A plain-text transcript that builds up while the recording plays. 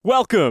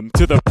Welcome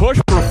to the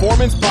Push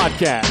Performance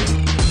Podcast.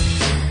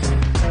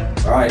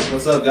 All right,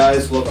 what's up,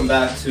 guys? Welcome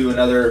back to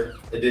another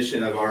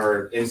edition of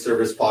our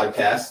in-service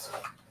podcast.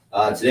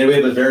 Today we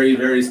have a very,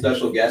 very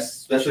special guest,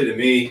 especially to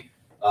me.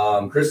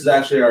 Chris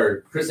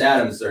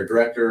Adams, our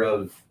director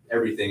of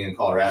everything in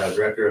Colorado,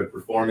 director of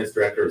performance,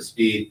 director of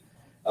speed.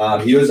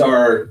 He was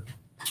our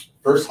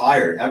first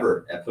hire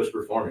ever at Push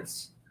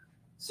Performance.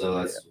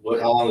 So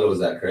how long ago was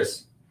that,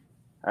 Chris?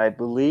 I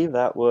believe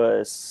that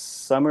was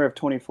summer of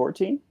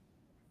 2014.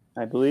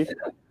 I believe.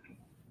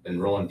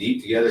 Been rolling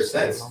deep together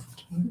since.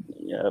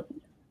 Yep.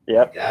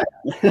 Yeah.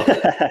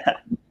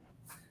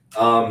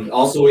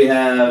 Also, we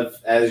have,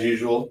 as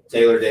usual,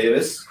 Taylor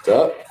Davis. What's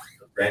up?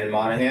 Brandon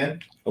Monahan.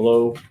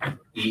 Hello.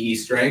 EE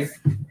Strength.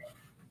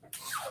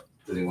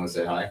 Does anyone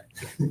say hi?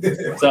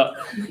 What's up?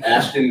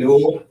 Ashton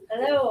Newell.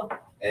 Hello.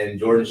 And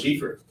Jordan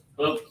Schieffer.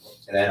 Hello.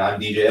 And then I'm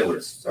DJ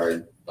Edwards.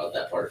 Sorry about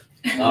that part.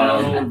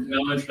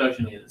 No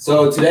introduction either.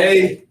 So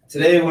today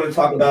I want to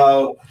talk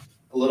about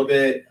a little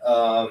bit,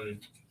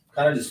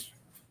 kind of just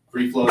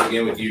free flow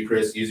again with you,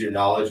 Chris. Use your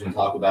knowledge and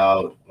talk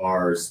about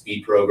our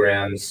speed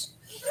programs,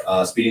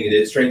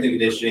 speeding, strength and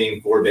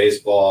conditioning for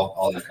baseball,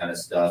 all that kind of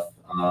stuff.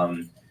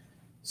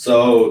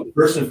 So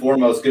first and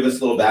foremost, give us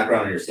a little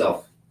background on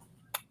yourself.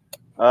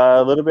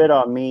 A little bit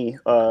on me.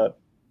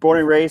 Born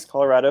and raised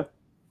Colorado,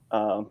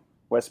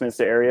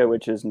 Westminster area,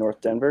 which is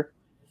North Denver.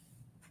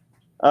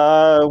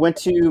 Went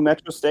to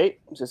Metro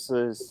State, just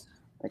as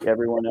like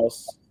everyone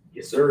else.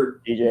 Yes, sir.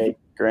 DJ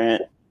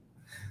Grant.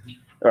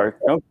 Grant.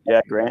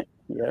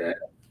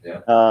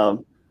 Yeah.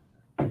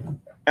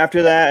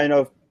 After that, I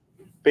know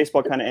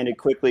baseball kind of ended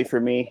quickly for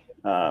me.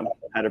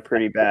 Had a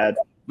pretty bad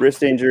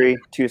wrist injury,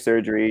 2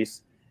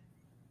 surgeries,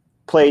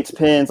 plates,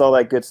 pins, all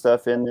that good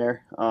stuff in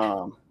there.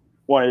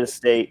 Wanted to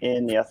stay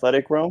in the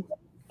athletic realm.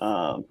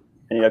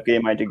 Ended up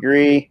getting my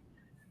degree.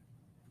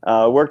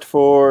 Worked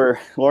for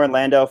Lauren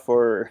Landau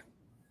for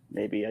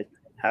maybe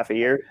half a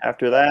year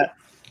after that.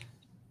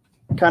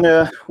 Kind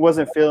of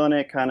wasn't feeling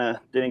it, kind of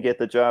didn't get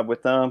the job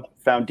with them.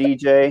 Found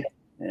DJ,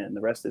 and the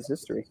rest is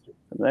history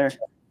from there.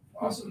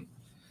 Awesome.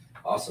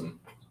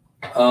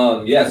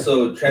 So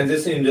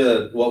transitioning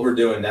to what we're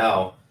doing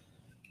now,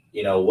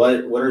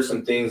 what are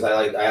some things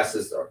I asked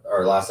this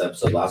our last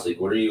episode last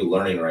week. What are you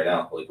learning right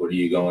now? Like, what are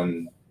you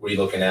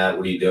looking at?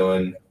 What are you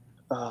doing?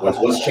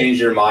 What's changed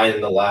your mind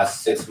in the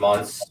last 6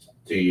 months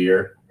to a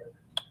year?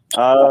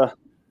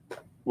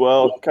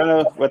 Well, kind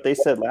of what they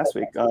said last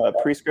week.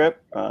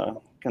 Prescript,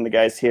 kind of the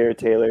guys here,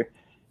 Taylor,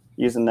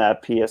 using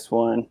that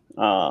PS1,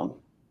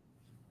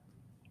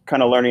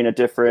 kind of learning a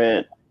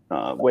different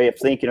way of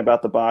thinking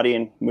about the body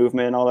and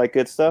movement and all that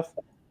good stuff.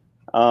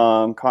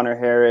 Connor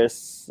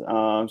Harris,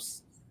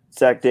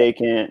 Zach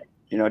Dakin,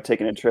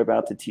 taking a trip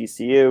out to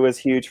TCU was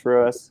huge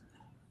for us.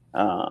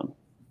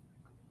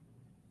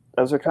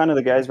 Those are kind of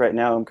the guys right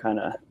now I'm kind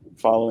of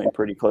following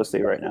pretty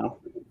closely right now.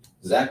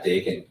 Zach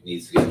Dakin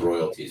needs to get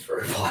royalties for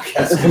a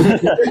podcast.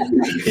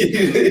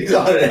 He's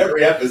on it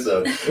every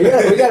episode. We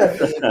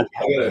gotta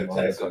I'm gonna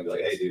text him and be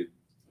like, "Hey, dude,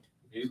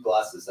 you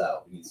blast this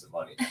out. We need some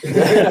money." We'll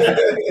have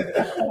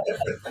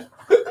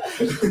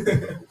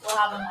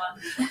him on.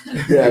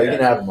 Yeah, we can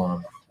have him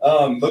on.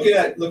 Looking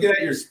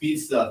at your speed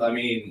stuff. I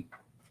mean,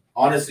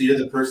 honestly, you're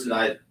the person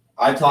I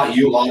taught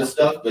you a lot of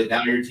stuff, but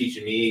now you're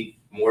teaching me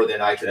more than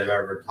I could have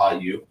ever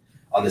taught you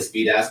on the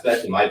speed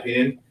aspect, in my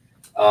opinion.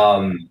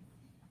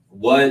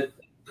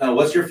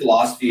 What's your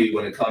philosophy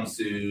when it comes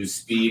to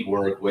speed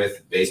work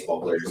with baseball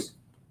players?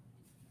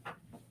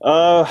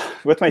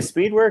 With my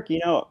speed work,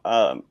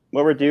 what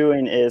we're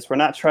doing is we're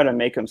not trying to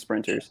make them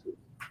sprinters.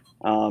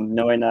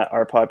 Knowing that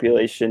our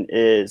population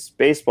is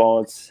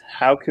baseball, it's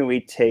how can we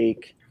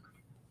take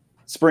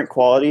sprint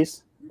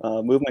qualities,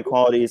 movement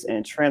qualities,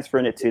 and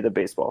transferring it to the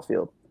baseball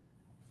field.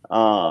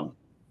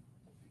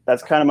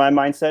 That's kind of my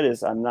mindset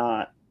is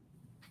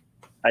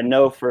I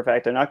know for a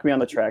fact they're not going to be on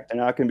the track. They're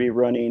not going to be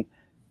running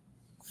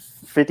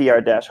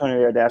 50-yard dash,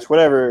 100-yard dash,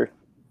 whatever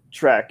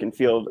track and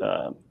field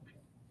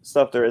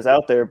stuff there is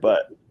out there.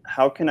 But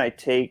how can I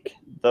take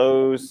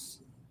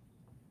those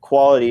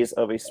qualities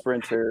of a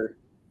sprinter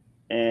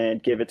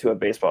and give it to a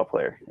baseball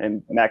player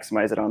and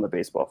maximize it on the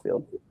baseball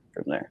field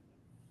from there?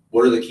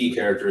 What are the key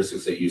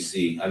characteristics that you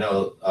see? I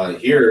know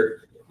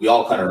here we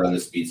all kind of run the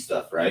speed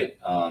stuff, right?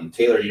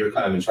 Taylor, you're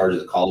kind of in charge of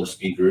the college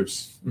speed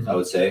groups, I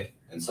would say,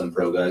 and some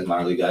pro guys,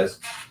 minor league guys.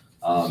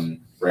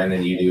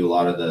 Brandon, you do a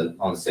lot of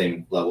on the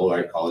same level,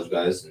 right? College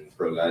guys and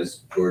pro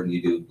guys. Jordan,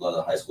 you do a lot of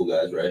the high school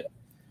guys, right?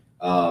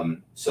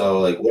 So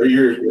like, what are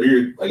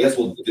your, I guess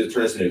we'll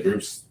turn this into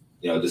groups,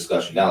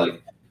 discussion now.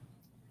 Like,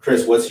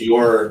 Chris, what's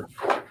your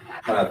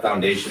kind of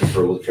foundation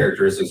for what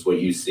characteristics, what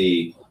you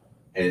see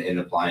in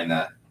applying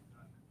that?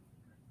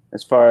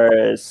 As far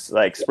as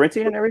like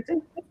sprinting and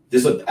everything?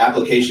 This is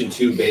application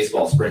to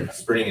baseball,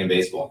 sprinting in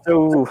baseball.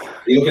 So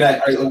are you looking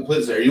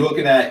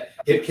at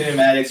hip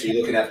kinematics? Are you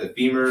looking at the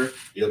femur? Are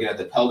you looking at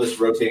the pelvis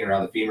rotating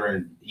around the femur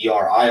and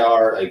ER,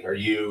 IR? Like, are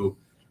you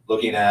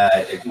looking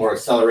at more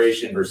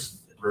acceleration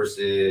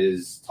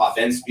versus top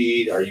end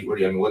speed?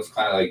 What's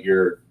kind of like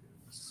your?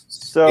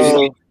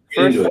 So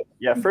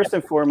first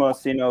and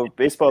foremost,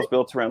 baseball is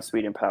built around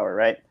speed and power,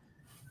 right?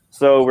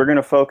 So we're going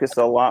to focus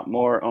a lot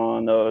more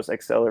on those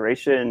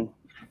acceleration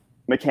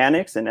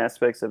mechanics and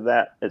aspects of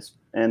that.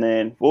 And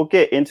then we'll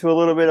get into a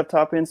little bit of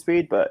top end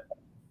speed, but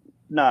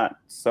not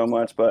so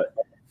much. But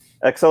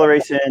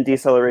acceleration and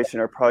deceleration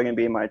are probably going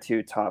to be my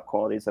two top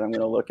qualities that I'm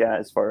going to look at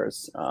as far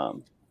as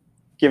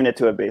giving it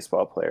to a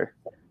baseball player.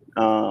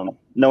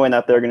 Knowing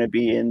that they're going to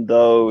be in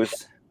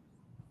those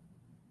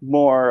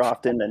more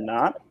often than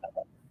not.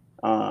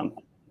 And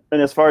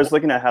as far as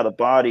looking at how the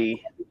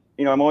body,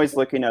 I'm always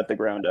looking at the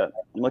ground up.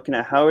 I'm looking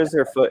at how is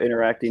their foot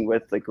interacting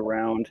with the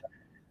ground,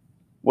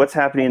 what's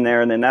happening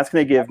there, and then that's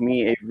going to give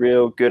me a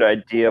real good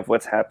idea of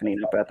what's happening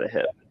up at the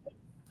hip.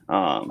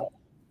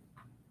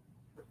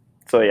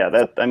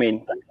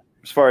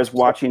 As far as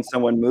watching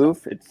someone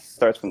move, it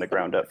starts from the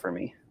ground up for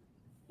me.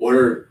 What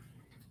are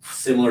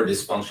similar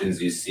dysfunctions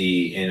you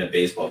see in a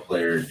baseball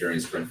player during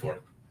sprint form?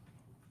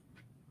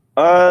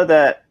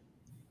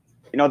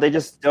 They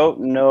just don't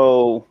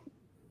know,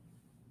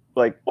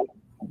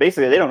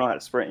 basically they don't know how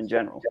to sprint in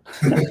general.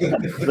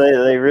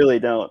 They really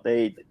don't.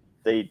 They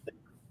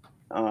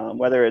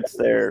whether it's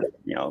their,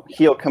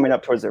 heel coming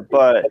up towards their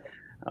butt,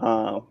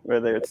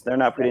 whether it's they're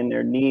not putting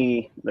their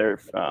knee, their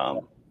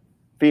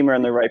femur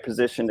in the right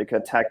position to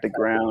attack the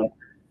ground,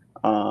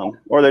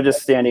 or they're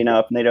just standing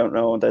up and they don't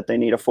know that they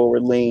need a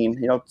forward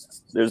lean.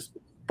 There's a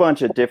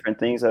bunch of different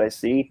things that I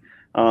see.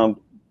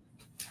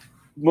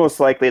 Most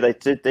likely they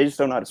just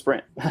don't know how to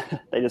sprint.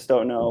 They just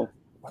don't know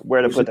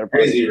where to put their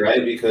body. Crazy,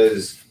 right?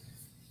 Because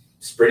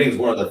sprinting is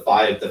one of the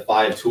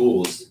five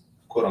tools,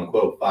 quote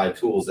unquote, 5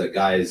 tools that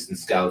guys and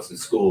scouts and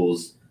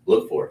schools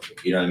look for.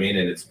 You know what I mean?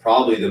 And it's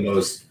probably the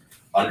most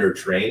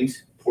undertrained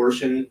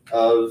portion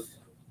of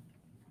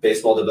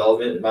baseball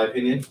development, in my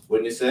opinion.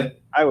 Wouldn't you say?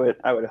 I would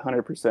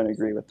 100%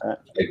 agree with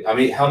that.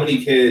 How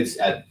many kids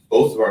at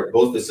both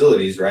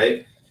facilities,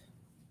 right,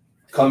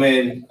 come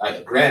in?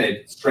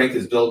 Granted, strength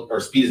is built or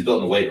speed is built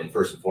in the weight room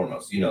first and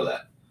foremost. You know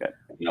that. Okay.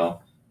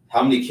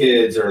 How many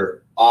kids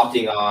are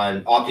opting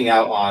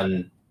out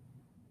on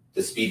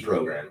the speed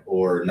program,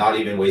 or not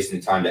even wasting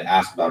time to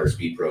ask about our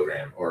speed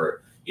program,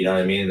 or you know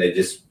what I mean? They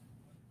just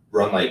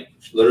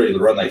literally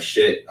run like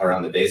shit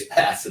around the base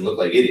paths and look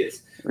like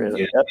idiots.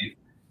 Really? Yep.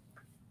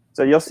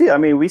 So you'll see,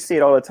 we see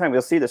it all the time.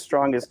 We'll see the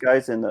strongest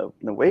guys in the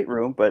weight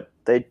room, but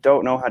they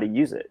don't know how to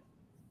use it,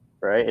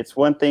 right? It's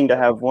one thing to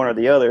have one or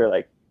the other.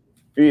 Like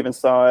you even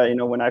saw,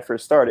 when I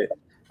first started,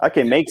 I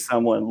can make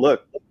someone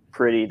look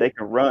pretty. They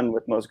can run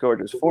with most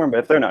gorgeous form, but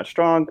if they're not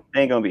strong,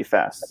 they ain't going to be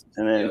fast.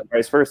 And then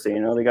vice versa,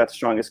 they got the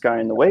strongest guy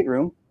in the weight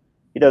room.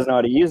 He doesn't know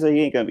how to use it.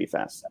 He ain't going to be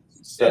fast.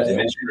 So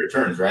diminishing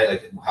returns, right?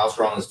 Like how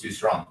strong is too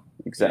strong?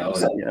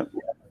 Exactly.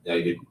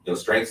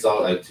 Strength is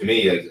all, to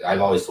me,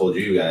 I've always told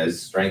you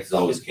guys, strength is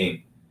always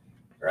king,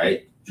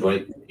 right?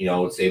 Joint,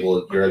 you're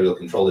able to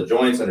control the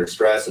joints under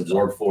stress,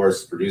 absorb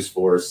force, produce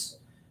force,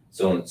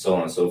 so on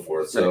and so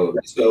forth. So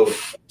let's go,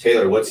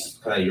 Taylor. What's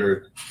kind of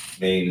your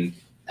main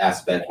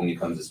aspect when it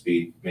comes to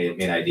speed?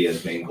 Main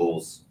ideas, main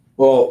goals.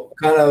 Well,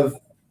 kind of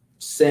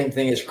same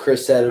thing as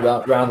Chris said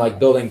around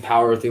building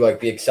power through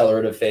the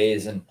accelerative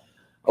phase, and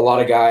a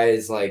lot of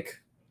guys I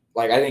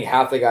think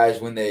half the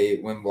guys when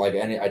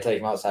I take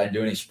them outside and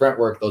do any sprint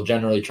work, they'll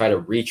generally try to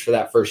reach for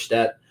that first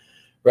step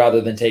rather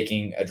than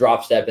taking a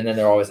drop step. And then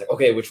they're always like,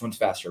 okay, which one's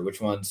faster?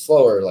 Which one's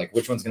slower?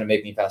 Which one's going to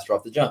make me faster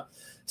off the jump?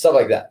 Stuff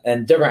like that.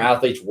 And different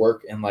athletes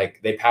work and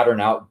they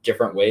pattern out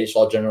different ways. So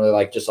I'll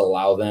generally just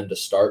allow them to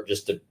start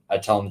I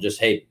tell them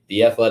just, hey,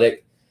 be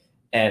athletic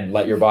and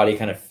let your body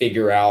kind of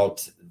figure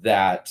out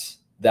that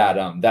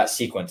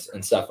sequence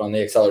and stuff on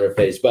the accelerative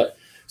phase. But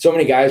so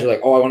many guys are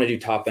like, oh, I want to do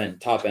top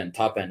end.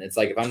 It's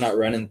if I'm not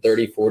running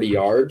 30, 40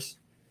 yards,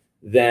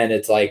 then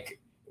it's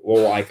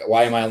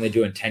why am I only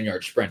doing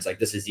 10-yard sprints?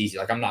 This is easy.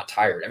 I'm not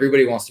tired.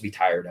 Everybody wants to be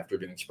tired after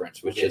doing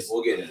sprints, we'll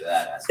get into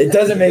that. It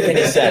doesn't make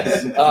any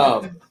sense.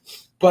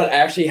 But I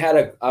actually had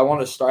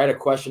a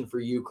question for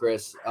you,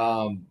 Chris.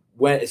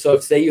 So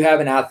say you have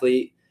an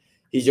athlete,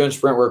 he's doing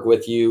sprint work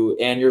with you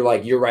and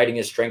you're writing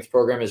his strength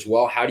program as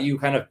well. How do you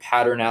kind of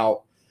pattern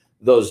out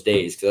those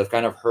days? Because I've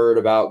kind of heard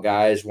about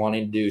guys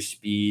wanting to do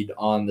speed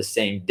on the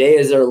same day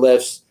as their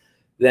lifts.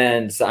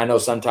 Then I know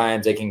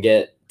sometimes it can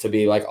get to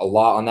be a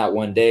lot on that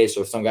one day.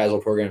 So some guys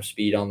will program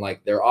speed on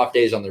their off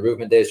days, on their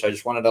movement days. So I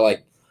just wanted to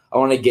I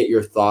want to get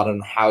your thought on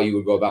how you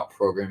would go about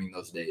programming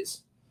those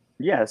days.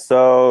 Yeah.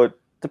 So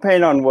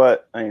depending on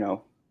what,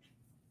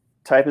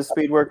 type of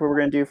speed work we're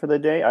going to do for the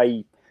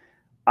day,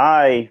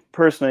 I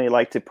personally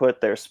like to put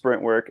their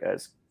sprint work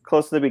as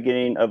close to the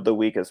beginning of the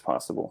week as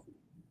possible.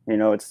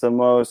 It's the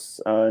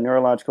most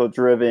neurological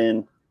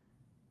driven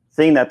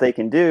thing that they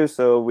can do.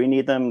 So we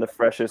need them the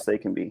freshest they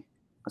can be.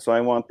 So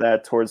I want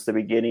that towards the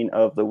beginning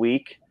of the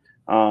week,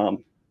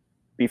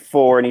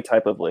 before any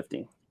type of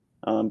lifting,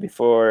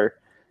 before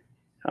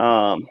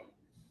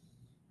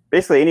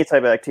basically any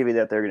type of activity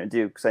that they're going to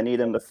do, because I need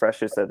them the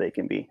freshest that they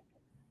can be.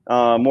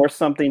 More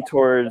something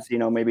towards,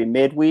 maybe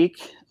midweek.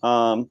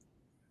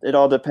 It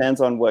all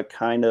depends on what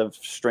kind of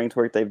strength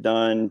work they've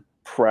done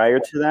prior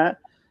to that.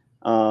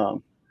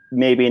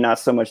 maybe not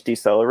so much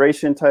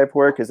deceleration type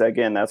work, because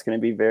again, that's going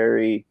to be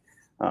very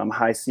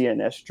high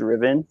CNS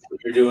driven.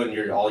 You're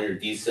doing all your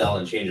decel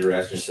and change of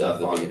direction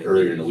stuff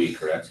earlier in the week,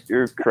 correct?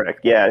 You're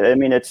correct. Yeah. I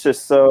mean, it's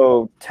just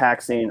so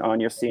taxing on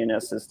your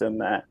CNS system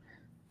that,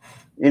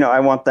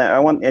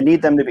 I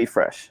need them to be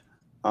fresh.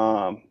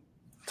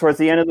 Towards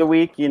the end of the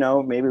week,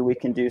 maybe we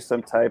can do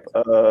some type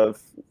of,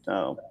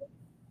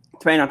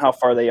 depending on how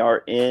far they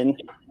are in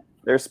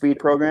their speed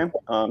program,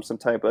 some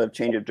type of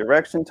change of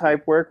direction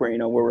type work where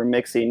we're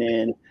mixing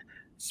in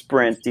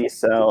sprint,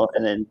 decel,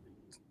 and then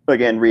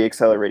again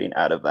re-accelerating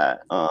out of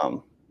that,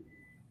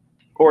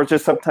 or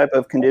just some type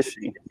of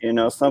conditioning,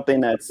 something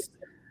that's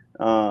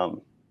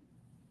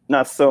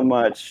not so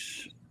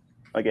much,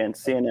 again,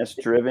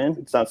 CNS driven.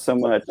 It's not so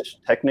much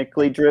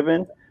technically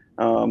driven.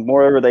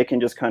 Moreover, they can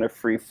just kind of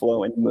free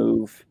flow and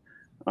move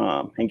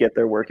and get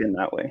their work in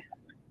that way.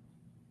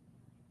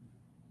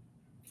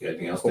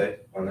 Anything else, Dave,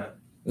 on that?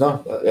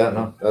 No,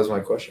 that was my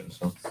question.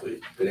 So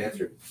sweet, good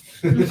answer.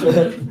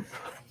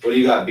 What do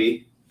you got,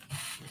 B?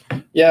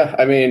 Yeah,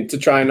 I mean, to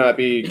try and not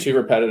be too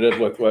repetitive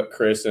with what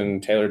Chris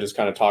and Taylor just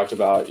kind of talked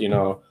about,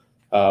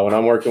 when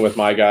I'm working with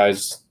my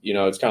guys,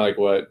 it's kind of like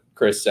what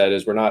Chris said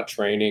is we're not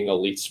training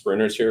elite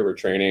sprinters here. We're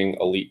training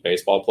elite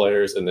baseball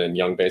players and then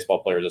young baseball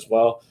players as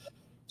well.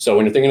 So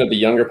when you're thinking of the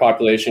younger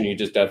population, you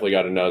just definitely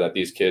got to know that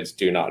these kids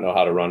do not know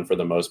how to run for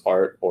the most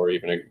part, or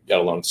even let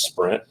alone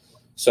sprint.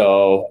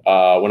 So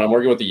when I'm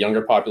working with the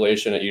younger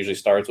population, it usually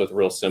starts with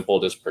real simple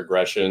just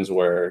progressions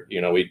where,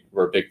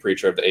 we're a big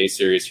preacher of the A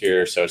series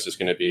here. So it's just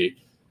going to be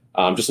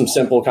just some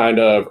simple kind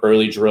of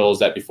early drills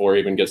that before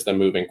even gets them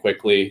moving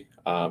quickly.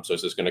 So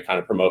it's just going to kind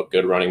of promote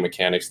good running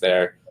mechanics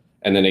there.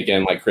 And then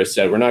again, like Chris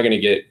said, we're not going to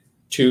get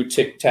too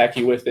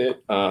tick-tacky with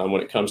it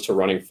when it comes to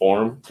running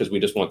form, because we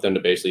just want them to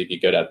basically be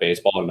good at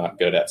baseball and not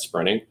good at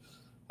sprinting.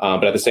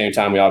 But at the same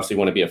time, we obviously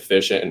want to be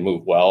efficient and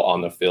move well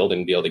on the field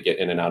and be able to get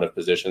in and out of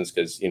positions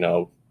because,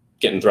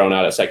 getting thrown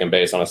out at second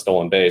base on a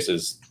stolen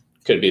base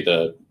could be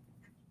the,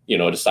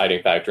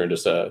 deciding factor and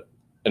just a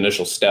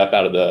initial step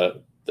out of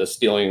the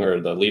stealing or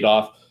the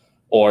leadoff,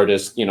 or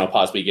just,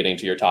 possibly getting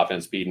to your top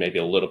end speed maybe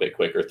a little bit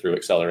quicker through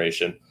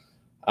acceleration.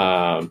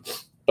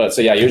 But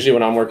so, yeah, usually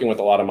when I'm working with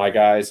a lot of my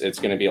guys, it's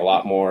going to be a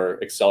lot more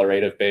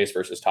accelerative base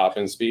versus top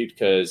end speed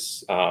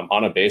because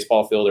on a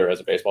baseball field or as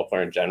a baseball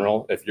player in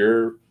general, if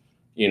you're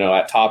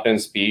at top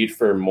end speed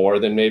for more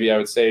than maybe I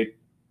would say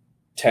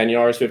 10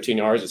 yards, 15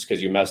 yards, it's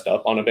because you messed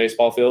up on a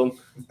baseball field.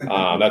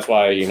 That's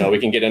why, we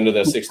can get into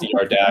the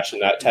 60-yard dash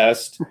and that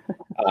test,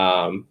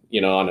 on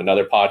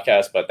another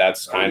podcast, but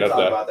that's kind of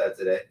about that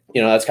today.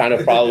 That's kind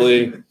of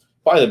probably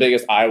the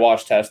biggest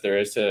eyewash test there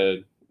is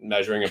to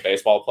measuring a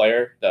baseball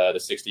player, the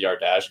 60-yard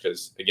dash.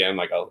 Because again,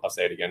 like I'll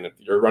say it again, if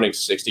you're running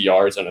 60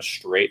 yards in a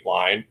straight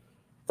line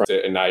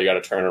and now you got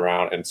to turn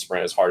around and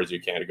sprint as hard as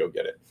you can to go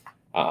get it.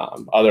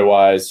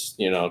 Otherwise,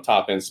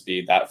 top end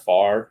speed that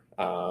far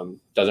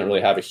doesn't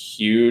really have a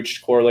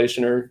huge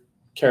correlation or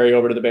carry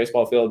over to the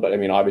baseball field. But I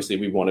mean, obviously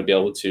we want to be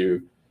able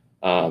to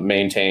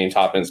maintain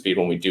top end speed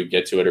when we do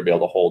get to it, or be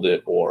able to hold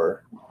it,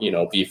 or,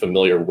 be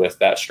familiar with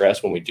that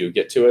stress when we do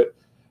get to it.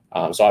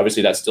 So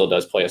obviously that still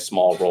does play a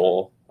small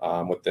role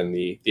within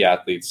the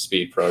athlete's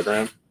speed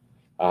program.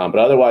 But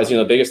otherwise,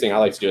 the biggest thing I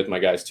like to do with my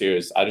guys too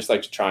is I just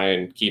like to try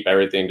and keep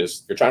everything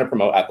you're trying to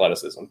promote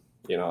athleticism.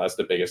 That's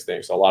the biggest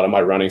thing. So a lot of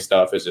my running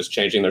stuff is just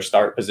changing their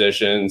start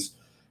positions,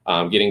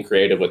 getting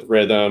creative with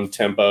rhythm,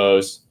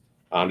 tempos,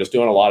 just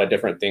doing a lot of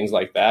different things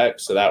like that.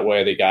 So that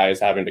way the guy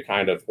is having to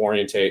kind of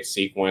orientate,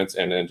 sequence,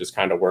 and then just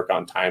kind of work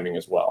on timing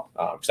as well.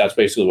 Because that's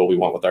basically what we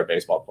want with our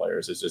baseball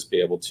players is just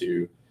be able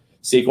to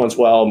sequence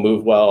well,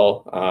 move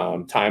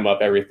well, time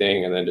up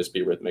everything, and then just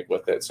be rhythmic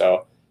with it.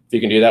 So if you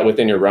can do that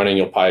within your running,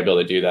 you'll probably be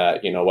able to do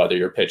that, whether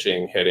you're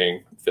pitching,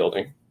 hitting,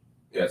 fielding.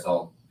 Yeah, it's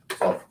all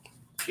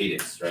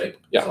cadence, right?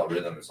 Yeah. It's all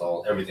rhythm. It's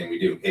all everything we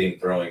do: hitting,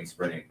 throwing,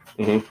 sprinting.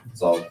 Mm-hmm.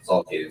 It's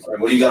all cadence.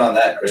 What do you got on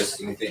that, Chris?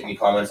 Any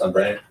comments on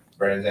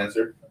Brandon's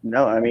answer?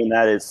 No, I mean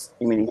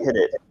he hit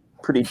it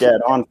pretty dead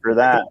on for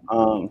that.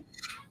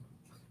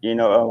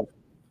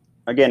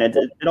 Again,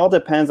 it all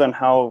depends on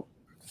how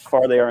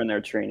far they are in their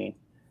training.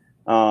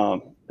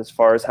 As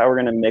far as how we're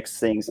going to mix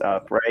things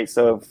up, right?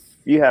 So if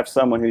you have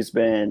someone who's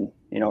been,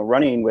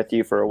 running with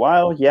you for a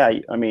while, yeah,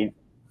 I mean,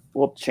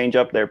 we'll change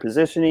up their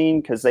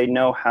positioning because they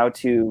know how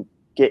to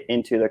get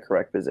into the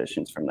correct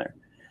positions from there.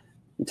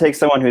 You take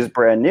someone who's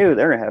brand new,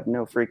 they're going to have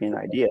no freaking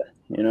idea,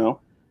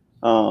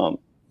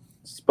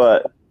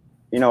 but,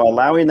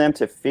 allowing them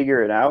to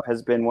figure it out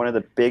has been one of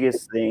the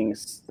biggest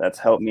things that's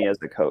helped me as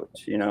a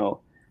coach.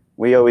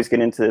 We always get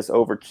into this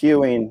over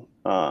cueing,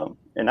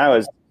 and I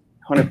was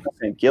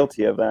 100%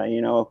 guilty of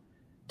that.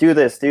 Do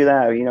this, do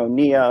that,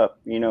 knee up,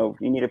 you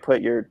need to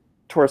put your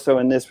torso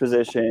in this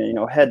position,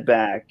 head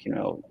back,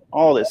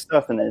 all this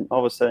stuff. And then all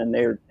of a sudden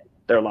they're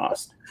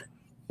lost.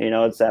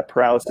 It's that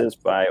paralysis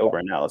by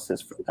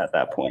overanalysis at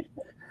that point.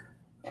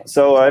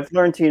 So I've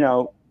learned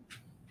to,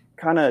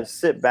 kind of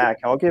sit back.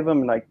 I'll give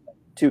them like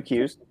 2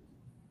 cues.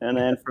 And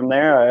then from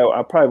there,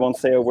 I probably won't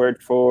say a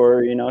word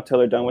for, till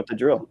they're done with the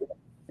drill.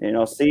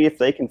 See if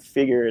they can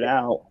figure it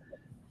out.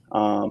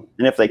 And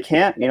if they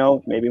can't,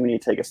 maybe we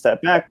need to take a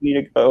step back. We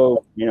need to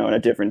go, in a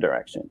different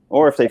direction.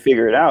 Or if they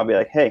figure it out, be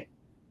like, hey,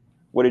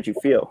 what did you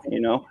feel?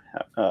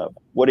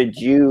 What did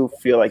you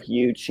feel like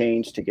you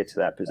changed to get to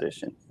that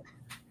position?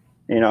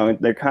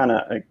 They're kind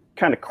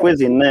of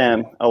quizzing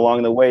them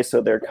along the way,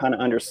 so they're kind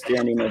of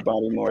understanding their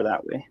body more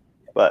that way.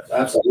 But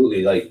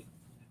absolutely, like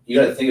you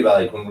got to think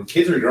about like when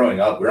kids are growing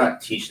up, we're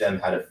not teaching them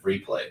how to free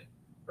play,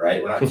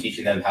 right? We're not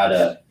teaching them how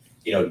to,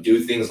 do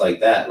things like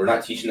that. We're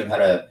not teaching them how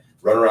to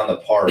run around the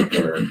park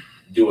or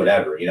do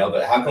whatever,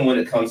 But how come when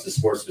it comes to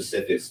sport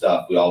specific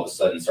stuff, we all of a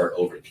sudden start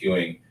over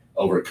cueing,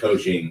 over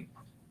coaching,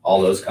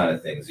 all those kind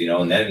of things,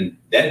 and then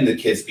the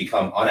kids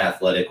become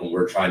unathletic when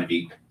we're trying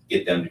to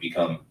get them to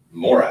become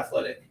more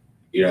athletic.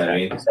 You know what I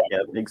mean? Yeah,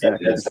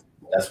 exactly.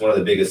 That's one of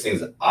the biggest things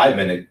that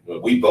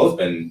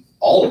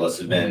all of us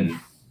have been,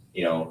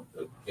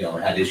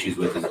 had issues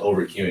with is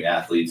over cueing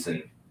athletes.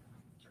 And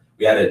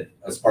we had it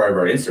as part of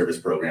our in-service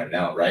program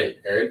now, right?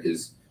 Eric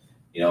is,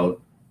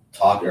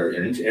 talk or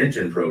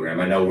intern program.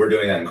 I know we're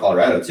doing that in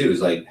Colorado too,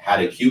 is like how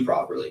to cue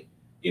properly,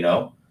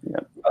 Yeah.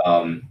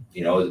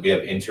 We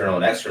have internal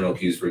and external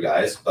cues for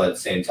guys, but at the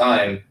same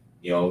time,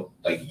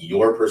 like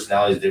your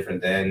personality is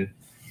different than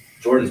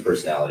Jordan's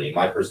personality.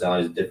 My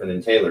personality is different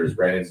than Taylor's.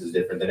 Brandon's is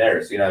different than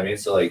Eric's. You know what I mean?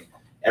 So like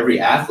every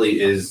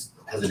athlete has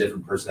a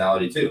different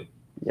personality too.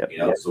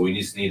 Yep. So we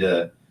just need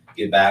to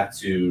get back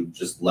to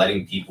just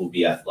letting people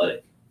be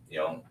athletic.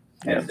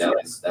 Hands down,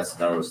 that's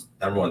the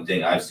number one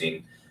thing I've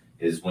seen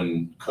is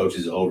when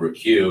coaches over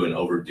cue and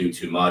overdo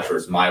too much, or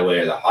it's my way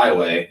or the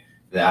highway.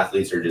 The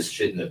athletes are just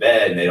shit in the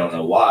bed and they don't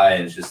know why,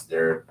 and it's just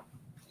they're,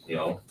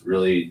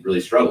 really,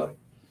 really struggling.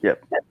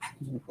 Yep.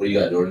 What do you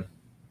got, Jordan?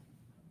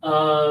 Do you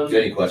have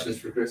any questions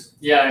for Chris?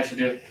 Yeah, I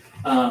actually do.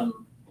 I'm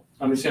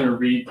just going to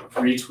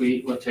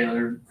retweet what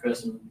Taylor,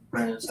 Chris, and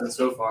Brandon said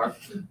so far.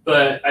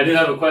 But I do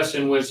have a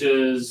question, which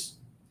is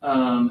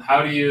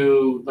how do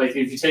you, like,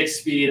 if you take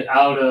speed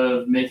out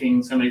of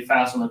making somebody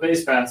fast on the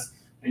base pass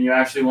and you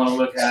actually want to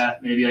look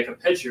at maybe like a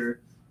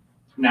pitcher,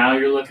 now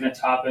you're looking at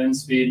top end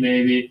speed,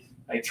 maybe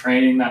like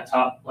training that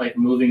top, like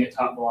moving at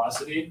top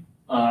velocity,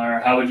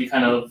 or how would you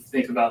kind of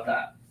think about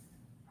that?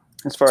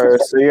 As far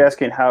as, so you're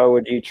asking how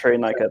would you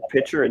train like a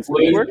pitcher in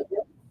speed work?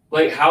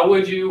 Like how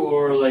would you,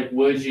 or like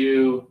would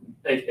you,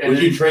 like,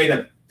 would you train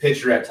a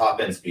pitcher at top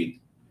end speed?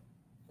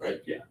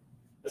 Right. Yeah.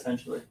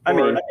 Essentially. I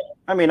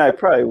mean, I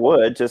probably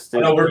would just. I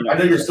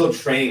know you're still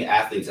training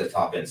athletes at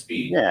top end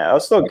speed. Yeah, I'll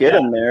still get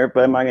them there,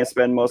 but am I going to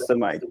spend most of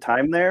my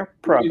time there?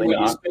 Probably would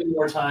not. You spend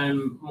more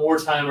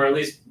time, or at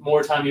least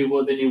more time you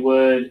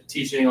would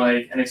teaching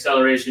like an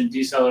acceleration,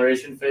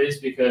 deceleration phase,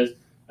 because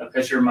a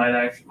pitcher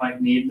might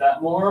need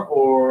that more,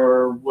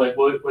 or like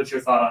what's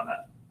your thought on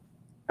that?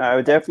 I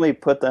would definitely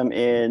put them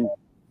in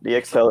the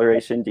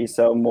acceleration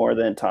decel more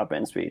than top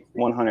end speed,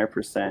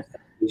 100%.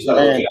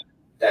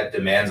 That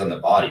demands on the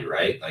body,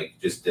 right? Like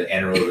just the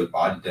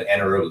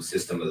anaerobic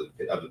system of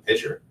the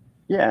pitcher.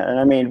 Yeah, and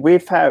I mean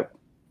we've had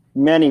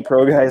many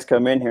pro guys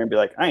come in here and be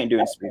like, I ain't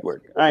doing speed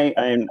work. I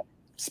am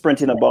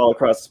sprinting the ball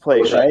across the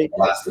plate, right?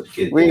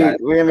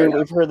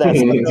 We've heard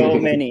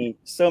that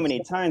so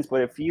many times.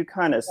 But if you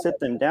kind of sit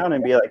them down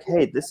and be like,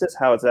 hey, this is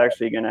how it's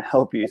actually going to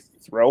help you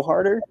throw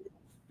harder,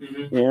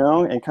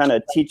 and kind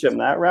of teach them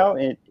that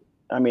route. And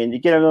I mean, you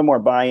get a little more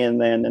buy-in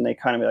then, and they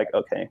kind of be like,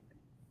 okay,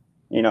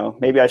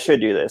 maybe I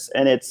should do this.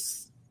 And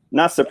it's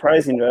not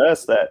surprising to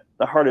us that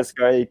the hardest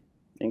guy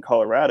in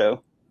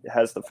Colorado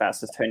has the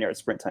fastest 10-yard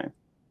sprint time.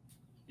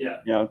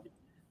 Yeah.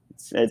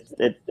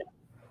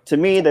 To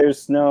me,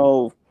 there's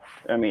no,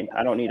 I mean,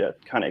 I don't need to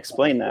kind of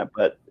explain that,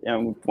 but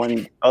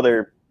when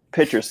other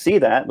pitchers see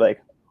that,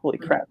 like, holy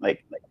crap,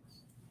 like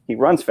he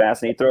runs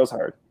fast and he throws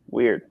hard.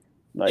 Weird.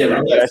 Like, yeah,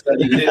 remember that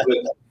study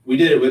we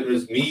did it with, it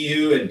was me,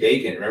 you, and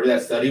Dakin. Remember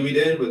that study we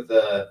did with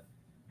the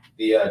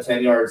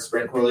 10-yard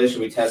sprint correlation?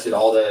 We tested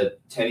all the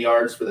 10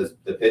 yards for the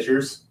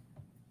pitchers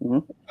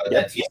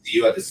at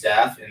TCU at the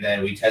staff, and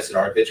then we tested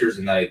our pitchers,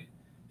 and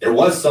there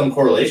was some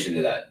correlation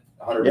to that,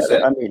 100%.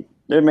 Yeah, I mean,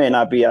 there may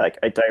not be like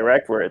a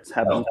direct where it's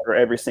happening for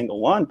every single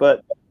one,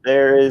 but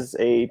there is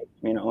a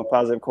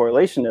positive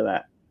correlation to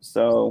that.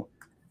 So,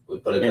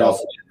 but it can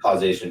also be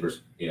causation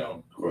versus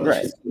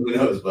correlation. Right. Who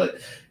knows?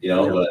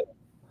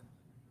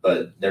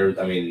 But there,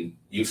 I mean,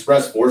 you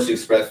express force, you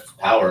express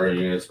power, and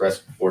you express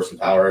force and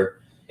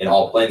power in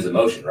all planes of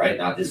motion, right?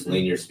 Not just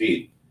linear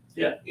speed.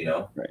 Yeah.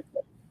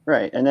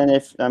 Right. And then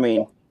if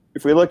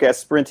we look at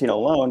sprinting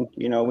alone,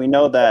 we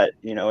know that,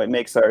 it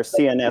makes our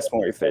CNS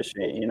more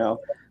efficient,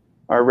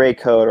 our rate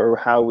code, or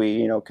how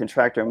we,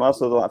 contract our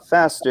muscles a lot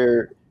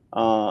faster,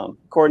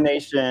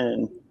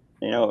 coordination,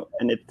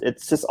 and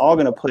it's just all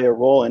going to play a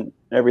role in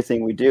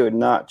everything we do,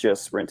 not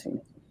just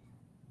sprinting.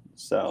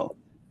 So,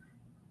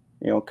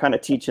 kind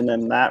of teaching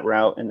them that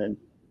route, and then,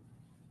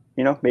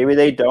 maybe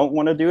they don't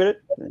want to do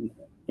it, and,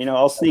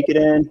 I'll sneak it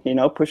in,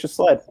 push a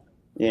sled.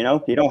 You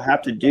don't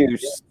have to do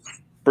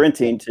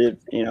sprinting to,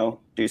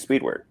 do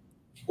speed work.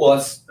 Well,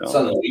 that's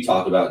something we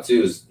talk about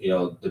too. Is we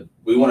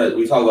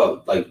talk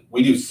about, like,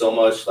 we do so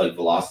much like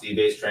velocity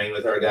based training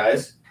with our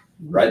guys,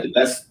 right? The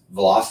best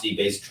velocity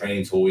based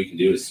training tool we can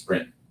do is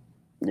sprint.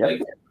 Yep.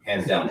 like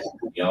hands down.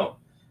 You know,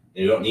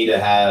 and you don't need to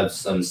have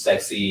some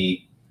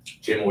sexy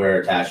gym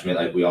wear attachment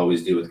like we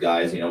always do with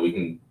guys. You know, we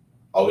can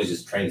always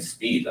just train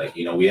speed. Like,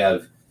 you know, we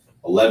have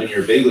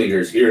 11-year big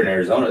leaguers here in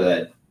Arizona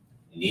that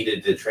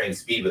needed to train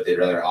speed, but they'd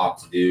rather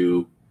opt to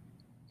do,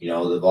 you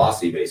know, the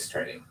velocity based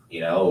training,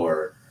 you know,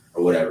 or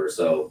whatever.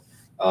 So,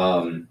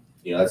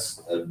 you know,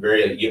 that's a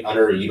very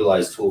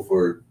underutilized tool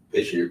for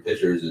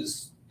pitchers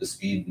is the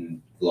speed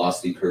and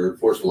velocity curve,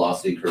 force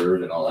velocity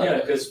curve, and all that.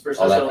 Yeah, because for all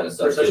such that a kind of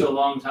stuff for such too. a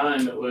long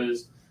time it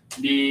was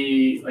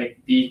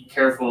be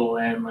careful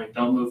and like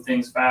don't move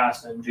things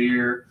fast and do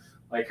your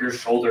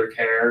shoulder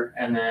care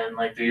and then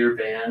like do your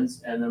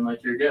bands and then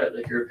like you're good.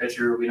 Like you're a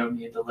pitcher, we don't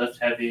need to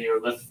lift heavy or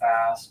lift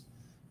fast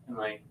and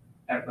like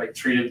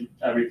treated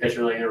every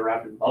pitcher like a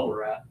rapid bubble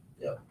wrap.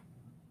 Yeah.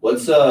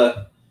 What's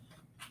it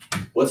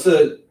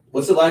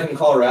like in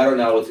Colorado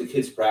now with the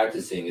kids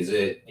practicing?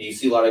 Do you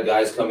see a lot of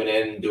guys coming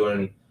in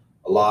doing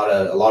a lot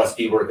of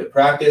speed work at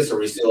practice? Are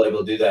we still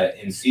able to do that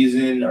in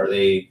season? Are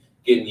they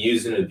getting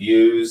used and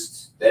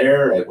abused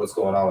there? Like, what's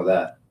going on with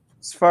that?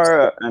 As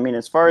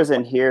far as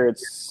in here,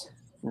 it's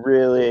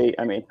really,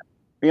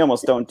 we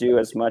almost don't do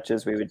as much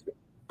as we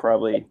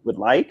would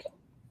like.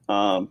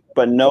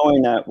 But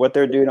knowing that what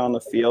they're doing on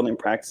the field in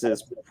practice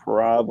is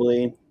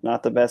probably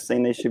not the best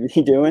thing they should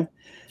be doing.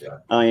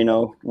 Yeah. You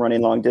know,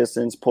 running long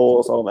distance,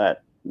 pulls, all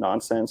that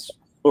nonsense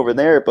over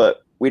there,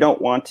 but we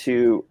don't want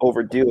to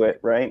overdo it,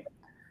 right?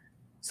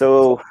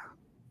 So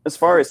as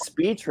far as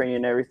speed training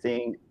and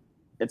everything,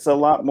 it's a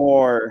lot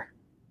more,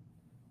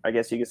 I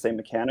guess you could say,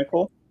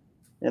 mechanical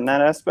in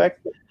that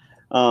aspect.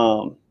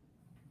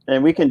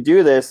 And we can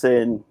do this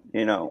in,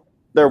 you know,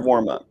 their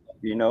warm-up,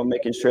 you know,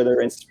 making sure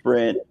they're in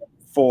sprint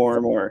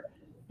form or,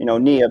 you know,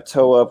 knee up,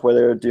 toe up, where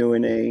they're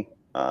doing a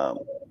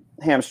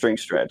hamstring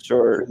stretch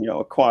or, you know,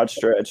 a quad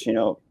stretch. You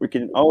know, we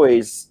can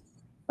always,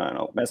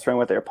 mess around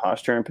with their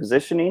posture and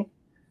positioning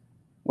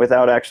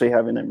without actually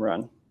having them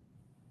run.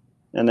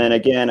 And then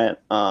again,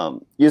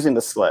 using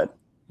the sled,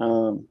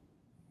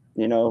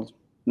 you know,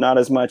 not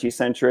as much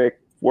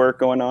eccentric work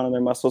going on in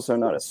their muscles, so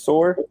not as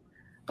sore,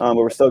 but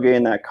we're still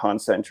getting that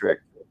concentric,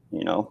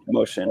 you know,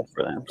 motion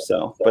for them.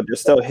 So, but they're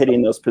still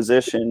hitting those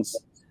positions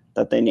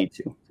that they need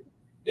to.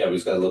 Yeah, we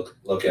just got to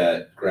look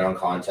at ground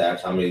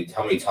contact. How many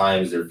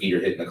times their feet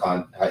are hitting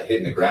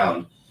the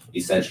ground,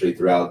 essentially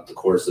throughout the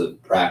course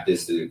of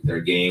practice,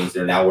 their games.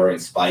 They're now wearing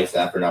spikes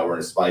after not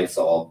wearing spikes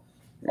all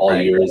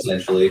year,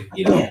 essentially.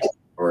 You know,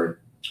 or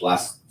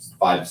last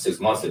 5-6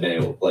 months they've been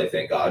able to play,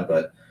 thank God.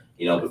 But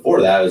you know, before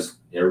that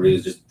everybody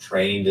was just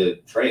trained to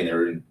train. They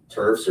were in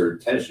turfs or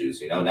tennis shoes.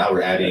 You know, now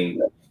we're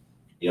adding,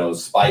 you know,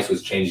 spikes,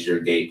 which changes your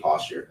gait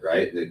posture,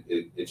 right?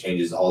 It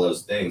changes all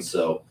those things.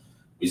 So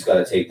we just got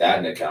to take that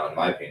into account, in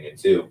my opinion,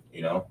 too.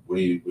 You know, what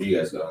do you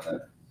guys got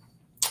on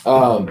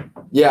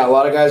that? Yeah, a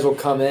lot of guys will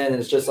come in and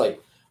it's just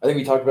like, I think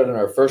we talked about it in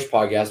our first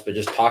podcast, but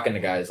just talking to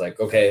guys like,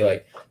 okay,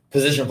 like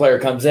position player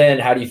comes in,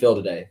 how do you feel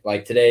today?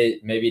 Like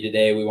maybe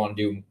today we want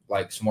to do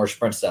like some more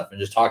sprint stuff and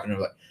just talking to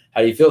them like, how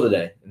do you feel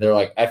today? And they're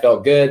like, I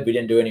felt good. We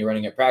didn't do any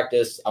running at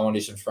practice. I want to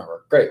do some sprint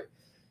work. Great.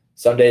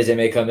 Some days they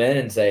may come in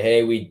and say,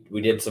 hey, we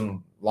did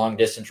some long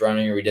distance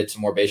running or we did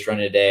some more base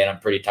running today and I'm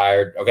pretty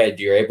tired. Okay,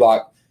 do your A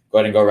block. Go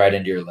ahead and go right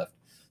into your lift.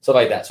 Stuff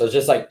like that. So it's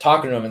just like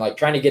talking to them and like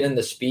trying to get in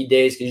the speed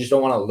days because you just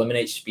don't want to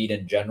eliminate speed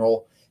in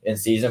general in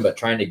season, but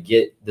trying to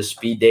get the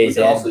speed days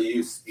in. We can also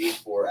use speed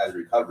as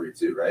recovery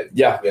too, right?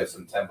 Yeah. We have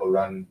some tempo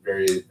run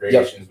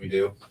variations we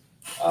do.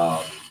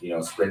 You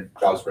know,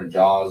 jog, sprint,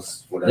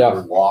 jaws,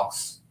 whatever,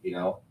 walks, you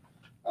know.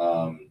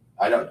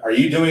 I know. Are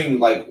you doing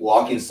like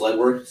walking sled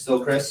work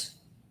still, Chris?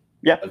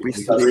 Yeah, we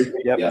still do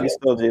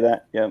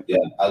that. Yeah. Yeah,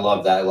 I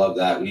love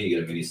that. We need to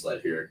get a mini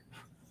sled here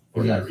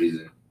for that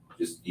reason.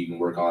 Just you can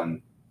work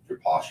on your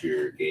posture,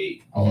 your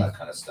gait, all that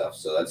kind of stuff.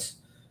 So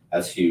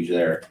that's huge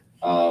there.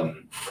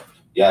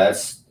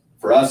 That's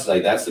for us,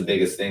 like that's the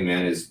biggest thing,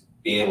 man, is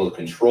being able to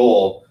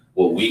control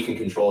what we can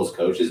control as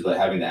coaches, but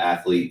having the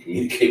athlete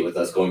communicate with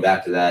us, going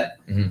back to that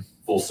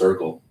full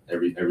circle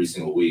every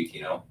single week,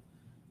 you know.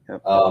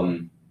 Yep.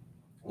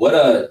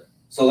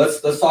 So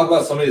let's talk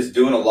about somebody that's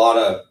doing a lot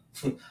of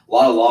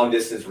long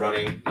distance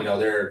running. You know,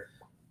 they're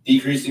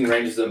decreasing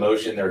ranges of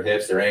motion, their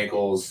hips, their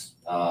ankles,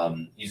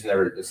 using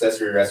their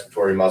accessory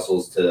respiratory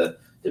muscles to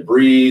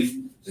breathe,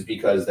 just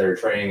because they're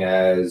training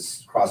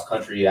as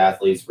cross-country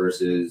athletes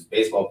versus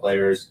baseball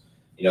players.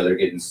 You know, they're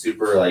getting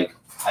super like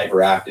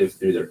hyperactive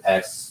through their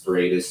pecs,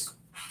 serratus,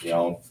 you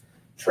know,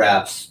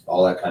 traps,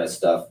 all that kind of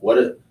stuff.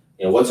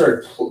 What's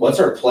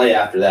our play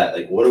after that?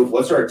 Like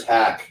what's our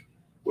attack?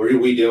 What are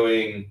we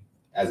doing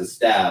as a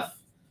staff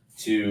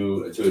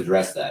to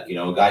address that? You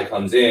know, a guy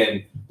comes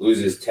in,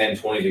 loses 10,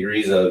 20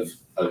 degrees of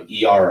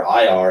ER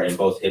or IR in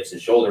both hips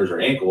and shoulders or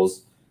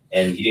ankles,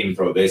 and he didn't even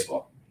throw a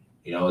baseball.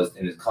 You know,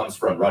 and it comes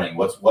from running.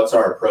 What's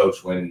our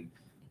approach when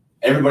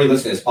everybody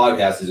listening to this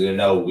podcast is going to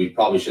know we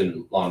probably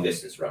shouldn't long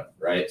distance run,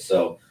 right?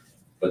 So,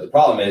 but the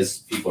problem is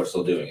people are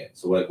still doing it.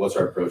 So what's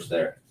our approach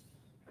there?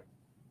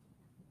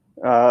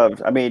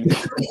 I mean,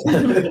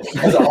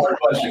 That's a hard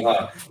question,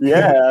 huh?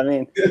 yeah, I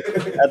mean,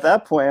 at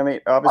that point, I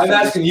mean, I'm obviously,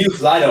 asking you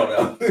because I don't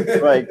know.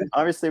 like,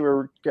 obviously,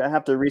 we're gonna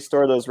have to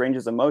restore those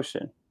ranges of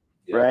motion,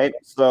 Yeah. right?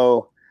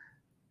 So,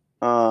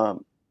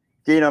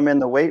 getting them in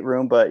the weight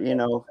room, but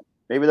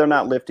maybe they're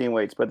not lifting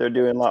weights, but they're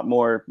doing a lot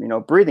more,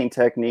 breathing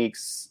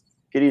techniques,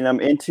 getting them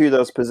into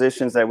those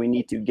positions that we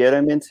need to get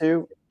them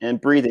into,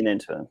 and breathing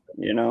into them.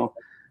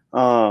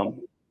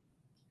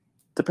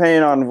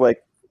 Depending on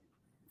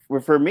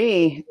for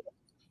me,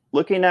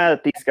 looking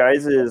at these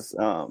guys is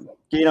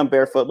getting them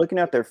barefoot, looking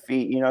at their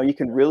feet. You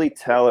can really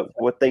tell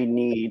what they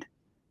need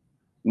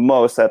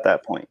most at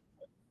that point.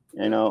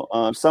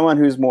 Someone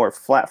who's more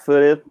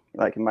flat-footed,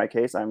 like in my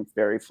case, I'm a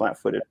very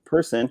flat-footed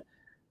person.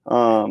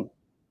 I'm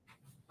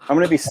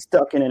going to be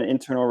stuck in an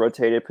internal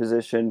rotated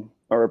position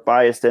or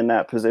biased in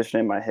that position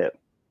in my hip,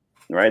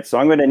 right? So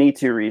I'm going to need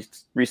to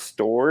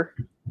restore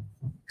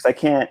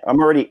because I'm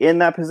already in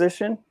that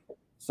position.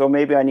 So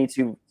maybe I need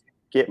to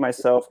get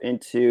myself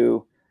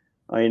into,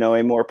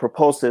 a more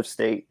propulsive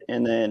state.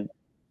 And then.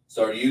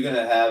 So are you going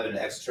to have an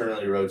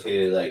externally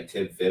rotated like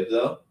tib fib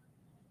though?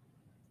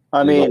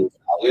 I mean,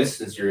 August,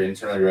 since you're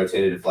internally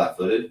rotated and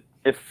flat-footed?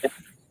 If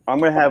I'm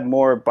going to have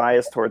more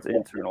bias towards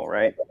internal,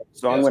 right?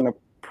 So I'm going to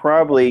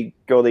probably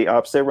go the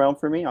opposite realm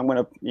for me. I'm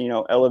going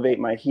to, elevate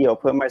my heel,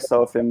 put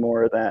myself in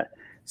more of that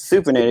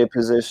supinated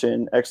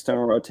position,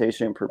 external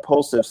rotation,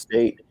 propulsive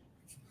state.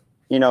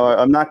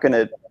 I'm not going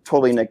to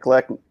totally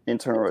neglect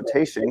internal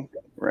rotation,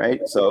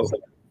 right? So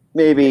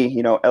maybe,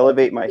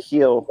 elevate my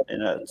heel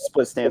in a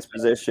split stance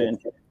position,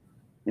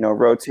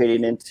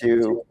 rotating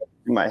into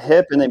my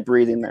hip and then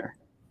breathing there.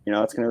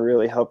 It's going to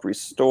really help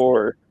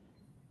restore,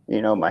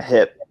 my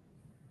hip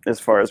as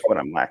far as what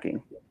I'm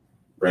lacking.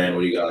 Brandon,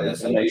 what do you got on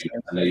this? I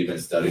know you've been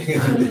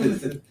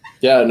studying.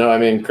 Yeah, no, I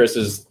mean, Chris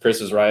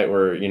is right.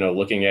 We're,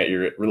 looking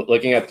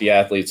at the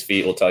athlete's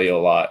feet will tell you a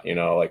lot,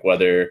 like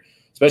whether,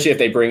 especially if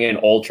they bring in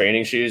old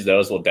training shoes,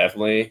 those will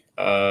definitely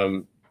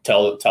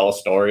tell a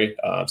story.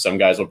 Some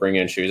guys will bring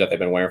in shoes that they've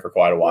been wearing for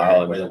quite a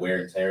while. Where the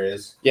wear and tear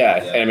is.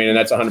 Yeah. I mean, and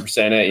that's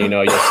 100% it.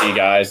 You'll see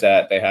guys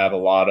that they have a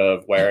lot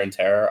of wear and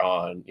tear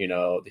on,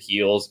 the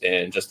heels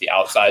and just the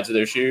outsides of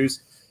their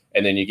shoes.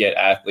 And then you get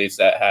athletes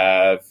that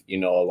have, a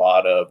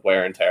lot of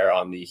wear and tear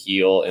on the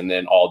heel and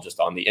then all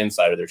just on the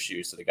inside of their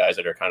shoes. So the guys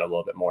that are kind of a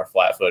little bit more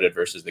flat-footed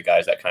versus the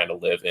guys that kind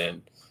of live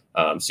in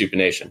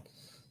supination.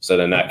 So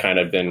then that kind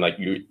of then, like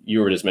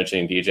you were just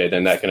mentioning, DJ,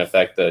 then that can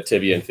affect the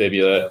tibia and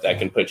fibula. That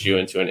can put you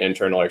into an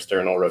internal or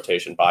external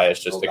rotation bias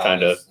just to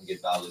kind of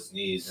get valgus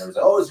knees. And everyone's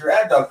like, oh, it's your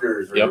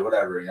adductors or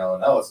whatever. No,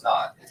 it's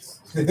not. It's,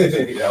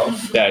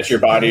 Yeah, it's your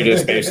body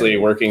just basically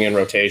working in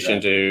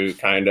rotation to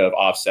kind of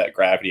offset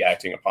gravity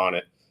acting upon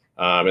it.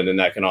 And then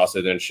that can also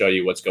then show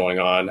you what's going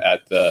on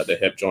at the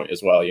hip joint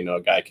as well.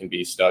 A guy can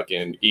be stuck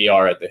in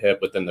ER at the hip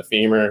within the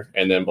femur,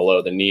 and then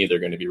below the knee, they're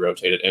going to be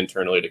rotated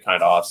internally to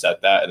kind of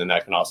offset that. And then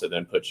that can also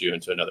then put you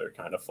into another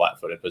kind of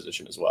flat-footed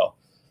position as well.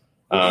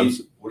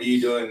 What are you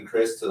doing,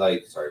 Chris,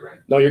 sorry,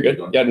 Brandon. No, you're good.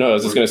 Yeah, no, I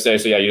was just going to say,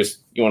 so yeah,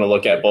 you want to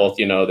look at both,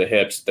 the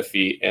hips, the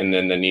feet, and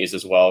then the knees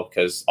as well,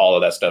 because all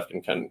of that stuff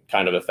can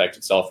kind of affect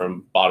itself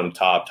from bottom to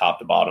top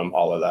to bottom,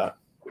 all of that.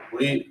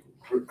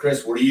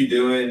 Chris, what are you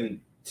doing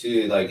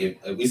to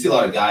if we see a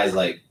lot of guys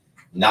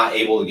not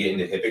able to get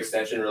into hip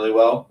extension really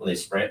well when they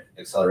sprint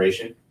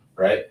acceleration,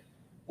 right?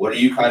 What are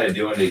you kind of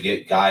doing to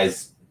get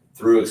guys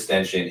through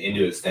extension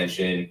into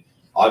extension?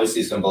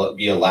 Obviously, it's going to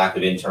be a lack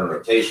of internal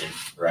rotation,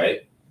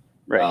 right?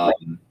 Right.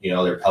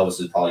 Their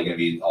pelvis is probably going to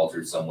be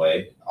altered some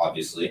way,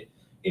 obviously.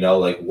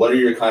 What are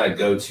your kind of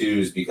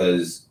go-tos?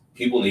 Because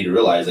people need to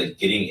realize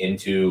getting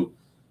into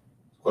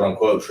quote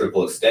unquote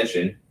triple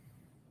extension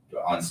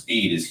on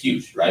speed is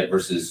huge, right?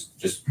 Versus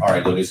just, all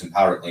right, go do some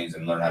power cleans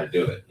and learn how to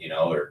do it,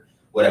 or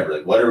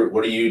whatever. What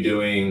are you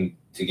doing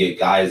to get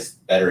guys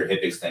better at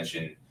hip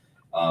extension?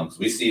 Because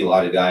we see a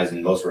lot of guys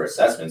in most of our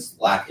assessments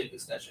lack hip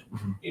extension,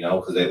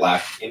 because they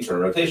lack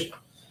internal rotation,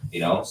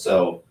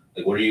 So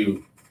what are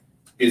you?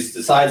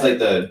 Besides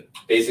the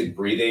basic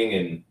breathing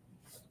and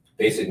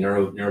basic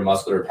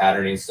neuromuscular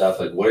patterning stuff,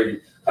 what are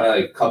you kind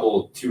of a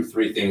couple, 2 or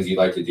 3 things you'd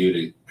like to do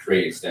to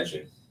create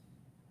extension?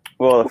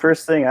 Well, the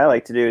first thing I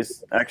like to do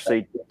is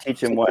actually teach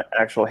them what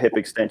actual hip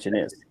extension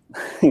is,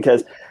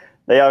 because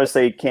they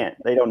obviously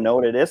they don't know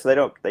what it is.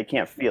 So they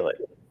can't feel it,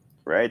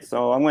 right?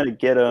 So I'm going to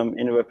get them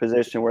into a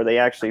position where they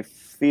actually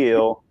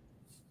feel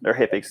their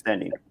hip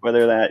extending,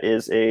 whether that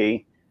is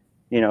a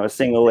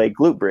single leg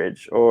glute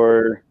bridge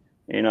or,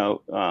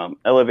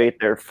 elevate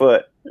their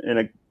foot in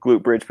a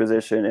glute bridge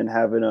position and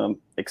having them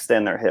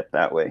extend their hip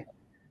that way.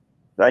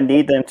 I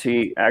need them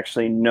to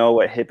actually know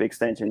what hip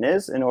extension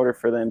is in order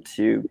for them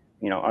to,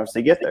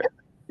 obviously get there,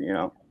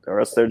 or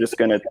else they're just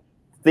going to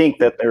think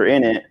that they're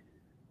in it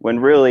when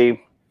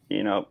really,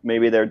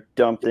 maybe they're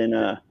dumped in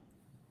a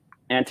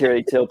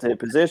anteriorly tilted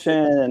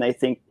position and they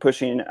think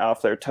pushing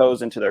off their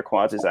toes into their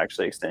quads is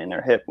actually extending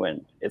their hip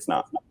when it's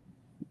not,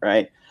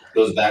 right? It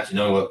goes back to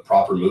knowing what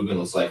proper movement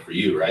looks like for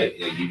you, right?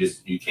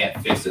 You can't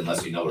fix it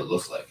unless you know what it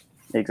looks like.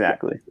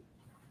 Exactly.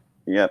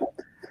 Yep.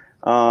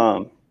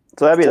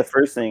 So that'd be the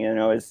first thing,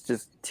 is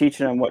just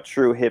teaching them what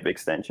true hip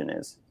extension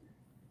is.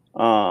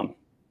 And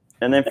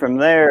then from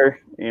there,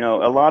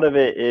 a lot of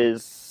it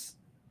is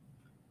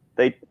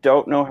they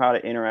don't know how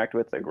to interact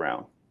with the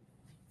ground,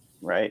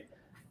 right?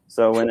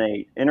 So when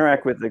they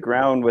interact with the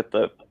ground with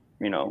the,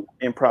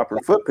 improper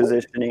foot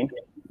positioning,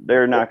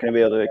 they're not going to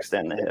be able to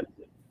extend the hip,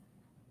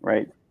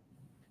 right?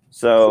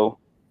 So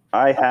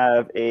I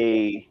have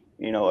a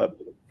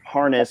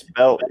harness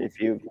belt, if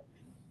you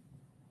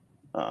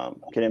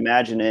can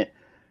imagine it,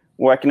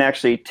 where I can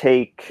actually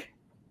take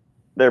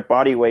their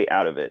body weight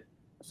out of it.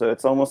 So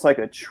it's almost like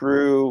a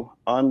true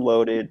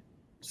unloaded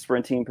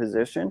sprinting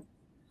position.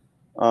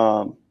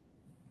 And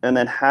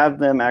then have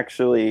them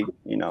actually,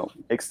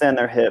 extend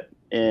their hip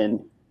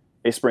in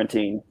a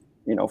sprinting,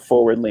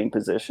 forward lean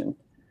position.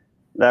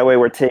 That way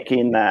we're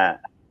taking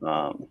that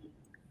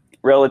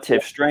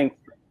relative strength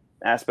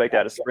aspect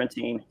out of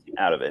sprinting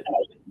out of it.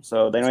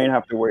 So they don't even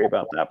have to worry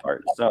about that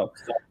part. So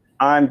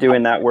I'm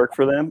doing that work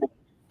for them.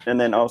 And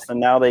then also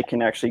now they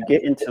can actually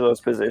get into those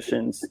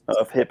positions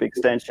of hip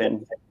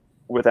extension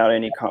without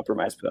any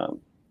compromised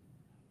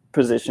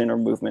position or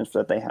movements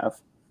that they have.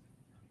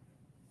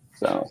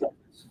 So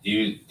do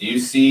you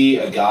see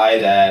a guy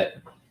that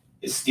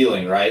is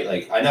stealing, right?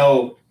 Like, I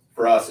know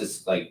for us,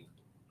 it's like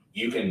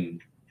you can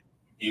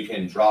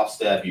drop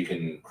step, you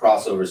can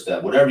crossover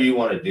step, whatever you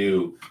want to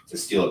do to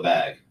steal a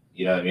bag.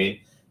 You know what I mean?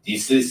 Do you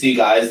see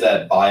guys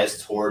that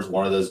bias towards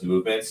one of those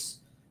movements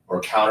or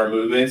counter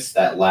movements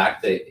that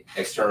lack the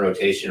external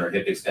rotation or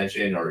hip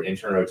extension or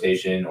internal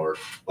rotation or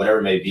whatever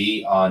it may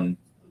be on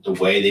the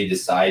way they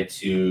decide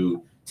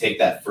to take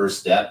that first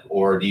step?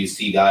 Or do you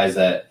see guys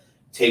that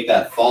take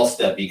that false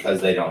step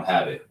because they don't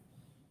have it?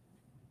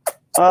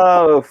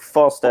 Oh,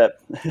 false step.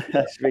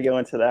 Should we go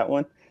into that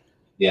one?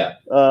 Yeah.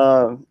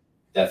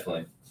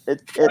 Definitely.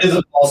 It is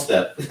a false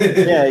step.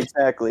 Yeah,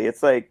 exactly.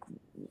 It's like,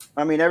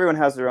 everyone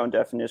has their own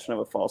definition of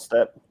a false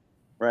step,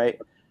 right?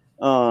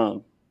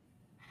 To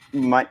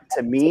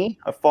me,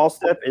 a false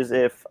step is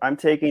if I'm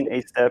taking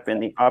a step in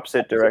the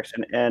opposite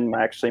direction and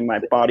my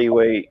body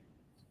weight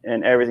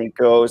and everything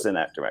goes in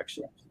that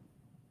direction,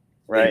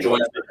 right?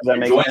 Joints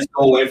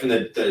go away from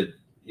the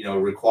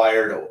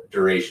required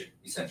duration,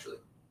 essentially.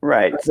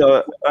 Right.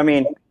 So,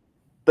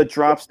 the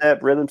drop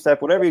step, rhythm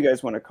step, whatever you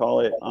guys want to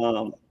call it.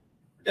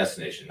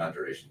 Destination, not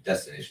duration.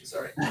 Destination,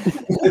 sorry.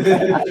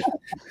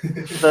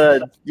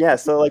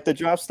 So like the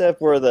drop step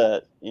or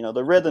the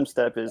rhythm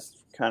step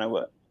is kind of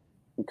what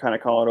we kind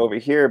of call it over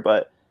here,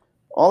 but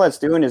all that's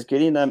doing is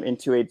getting them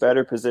into a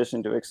better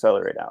position to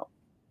accelerate out,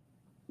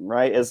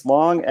 right? As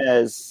long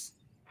as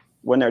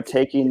when they're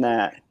taking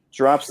that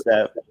drop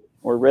step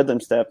or rhythm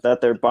step,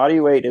 that their body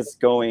weight is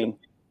going,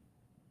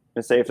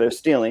 let's say if they're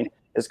stealing,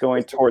 is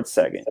going towards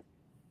second,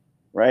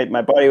 right?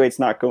 My body weight's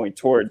not going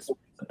towards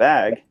the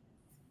bag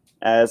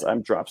as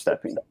I'm drop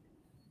stepping.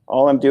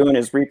 All I'm doing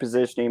is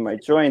repositioning my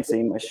joints,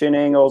 my shin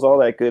angles, all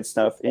that good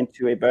stuff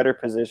into a better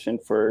position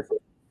for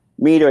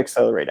me to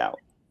accelerate out.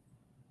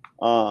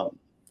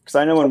 Because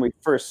I know when we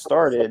first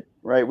started,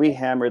 right, we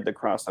hammered the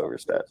crossover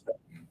step,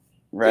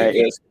 right?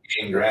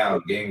 Gain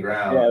ground. Yeah,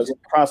 it was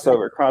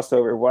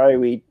crossover. Why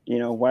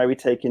are we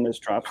taking this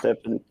drop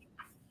step? And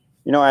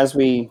as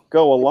we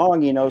go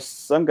along,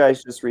 some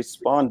guys just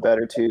respond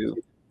better to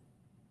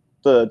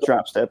the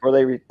drop step, or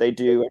they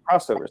do a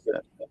crossover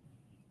step,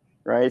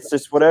 right? It's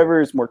just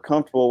whatever is more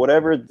comfortable,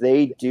 whatever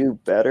they do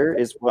better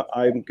is what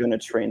I'm going to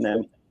train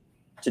them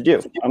to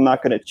do. I'm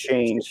not going to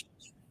change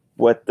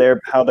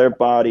how their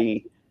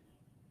body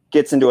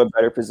gets into a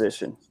better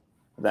position.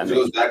 That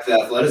goes back to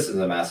the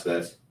athleticism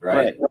aspect,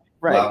 right?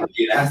 Right. Well,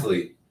 be an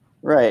athlete,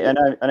 right? And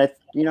I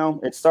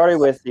it started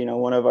with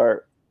one of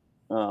our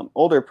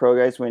older pro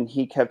guys when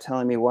he kept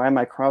telling me, why am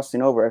I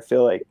crossing over? I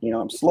feel like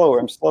I'm slower.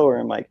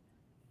 I'm like,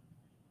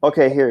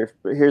 okay,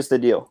 here's the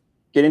deal.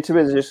 Get into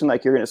a position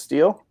like you're going to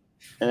steal,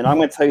 and then I'm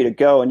going to tell you to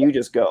go, and you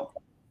just go,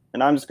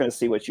 and I'm just going to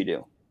see what you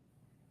do.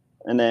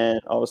 And then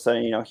all of a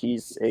sudden,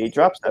 he's a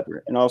drop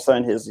stepper, and all of a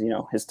sudden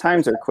his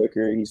times are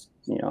quicker. He's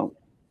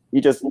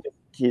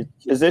he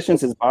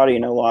positions his body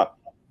in a lot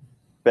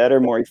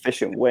better, more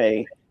efficient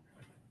way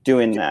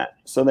doing that.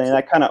 So then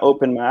that kind of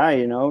opened my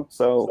eye,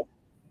 So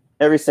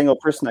every single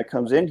person that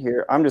comes in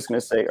here, I'm just going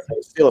to say,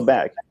 steal a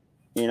bag,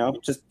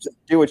 just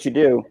do what you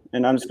do.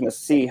 And I'm just going to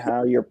see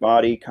how your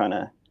body kind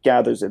of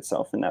gathers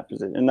itself in that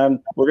position. And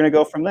then we're going to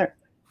go from there.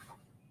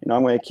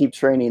 I'm going to keep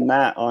training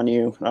that on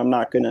you. I'm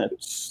not going to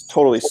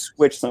totally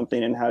switch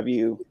something and have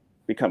you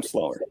become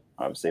slower.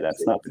 Obviously,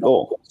 that's not the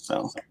goal.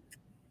 So,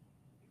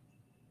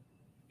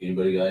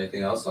 anybody got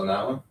anything else on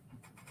that one?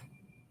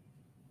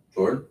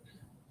 Jordan?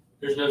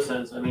 There's no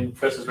sense.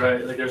 Chris is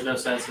right. Like, there's no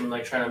sense in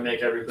trying to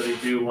make everybody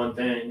do one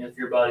thing. If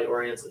your body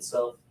orients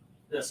itself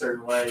in a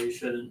certain way, you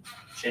shouldn't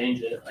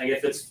change it. Like,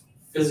 if it's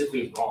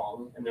physically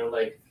wrong and they're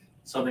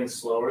something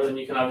slower, then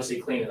you can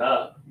obviously clean it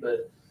up.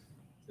 But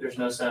there's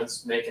no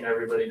sense making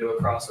everybody do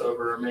a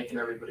crossover or making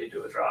everybody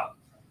do a drop.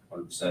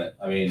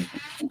 100%.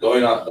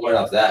 Going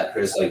off that,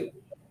 Chris,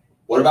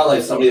 what about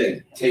somebody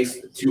that takes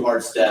 2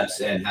 hard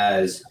steps and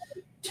has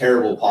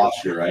terrible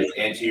posture, right?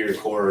 Anterior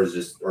core is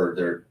just, or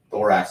their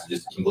thorax is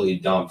just completely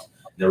dumped.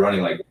 They're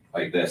running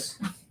like this,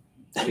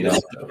 you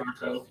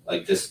know,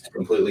 like just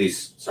completely.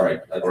 Sorry,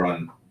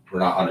 we're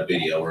not on a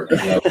video. We're, you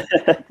know,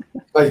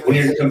 like when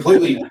you're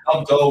completely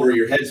dumped over,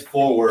 your head's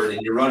forward,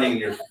 and you're running, and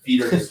your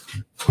feet are just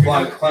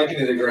clunking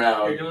to the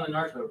ground. You're doing the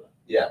Naruto.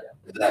 Yeah,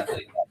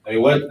 exactly. I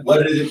mean,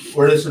 what is it?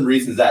 What are some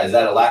reasons that is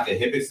that a lack of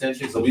hip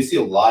extension? So we see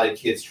a lot of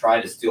kids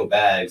trying to steal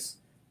bags,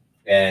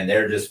 and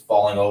they're just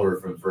falling over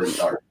from first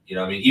start. You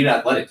know, I mean, even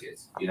athletic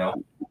kids. You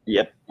know.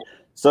 Yep.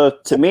 So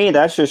to me,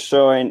 that's just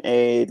showing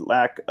a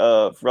lack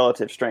of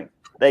relative strength.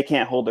 They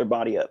can't hold their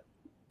body up.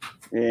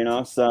 You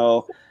know,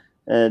 so,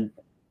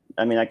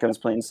 I mean, that comes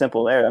plain and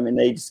simple there. I mean,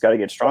 they just got to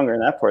get stronger in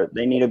that part.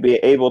 They need to be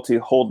able to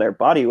hold their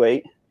body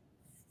weight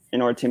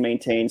in order to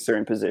maintain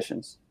certain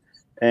positions.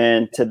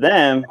 And to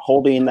them,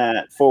 holding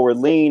that forward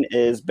lean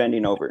is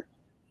bending over.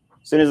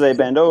 As soon as they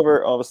bend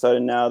over, all of a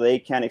sudden now they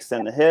can't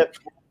extend the hip,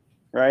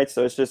 right?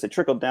 So it's just a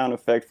trickle-down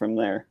effect from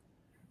there.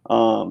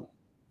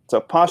 So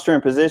posture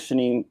and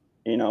positioning,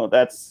 you know,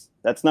 that's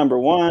number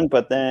one.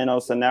 But then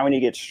also now we need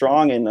to get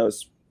strong in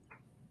those,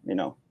 you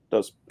know,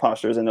 those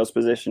postures and those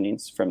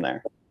positionings from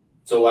there.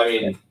 So, I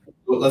mean,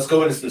 let's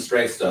go into some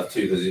strength stuff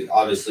too, because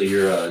obviously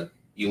you're a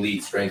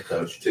elite strength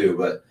coach too.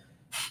 But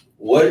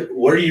what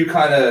are you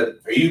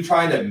are you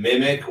trying to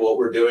mimic what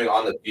we're doing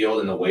on the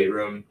field in the weight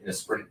room in the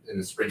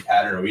sprint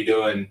pattern? Are we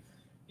doing,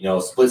 you know,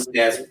 split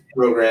stance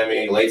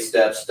programming, late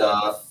step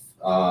stuff?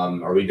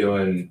 Are we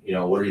doing, you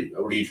know, what are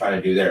you trying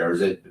to do there? Or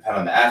does it depend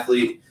on the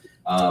athlete?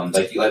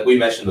 Like we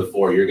mentioned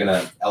before, you're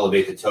gonna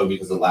elevate the toe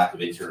because of lack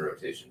of internal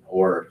rotation,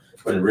 or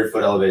put in rear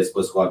foot elevated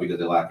split squat because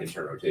they lack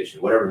internal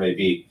rotation, whatever it may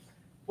be,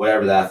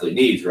 whatever the athlete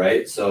needs,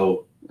 right?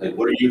 So, like,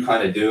 what are you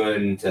kind of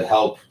doing to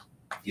help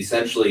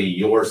essentially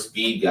your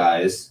speed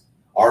guys,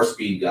 our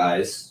speed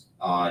guys,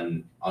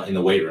 in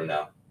the weight room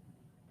now?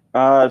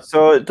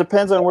 So it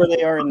depends on where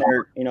they are in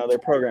their, you know, their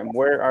program.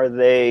 Where are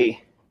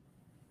they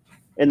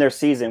in their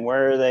season?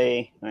 Where are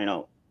they, you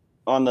know,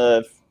 on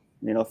the,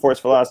 you know, force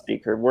velocity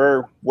curve?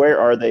 Where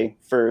are they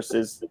first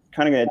is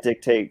kind of going to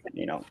dictate,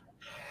 you know,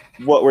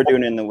 what we're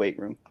doing in the weight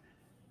room,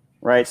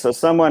 right? So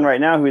someone right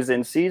now who's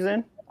in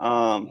season,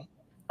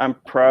 I'm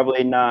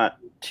probably not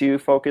too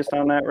focused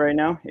on that right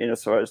now, you know,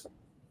 as far as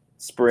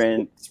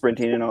sprinting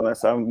and all that.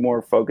 So I'm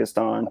more focused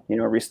on, you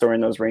know, restoring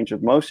those range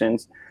of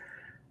motions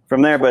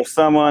from there. But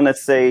someone,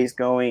 let's say, is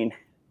going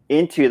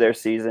into their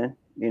season,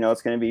 you know,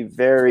 it's going to be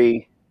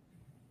very,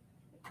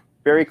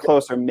 very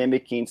close or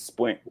mimicking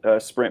sprint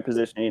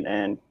positioning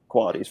and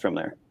qualities from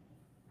there,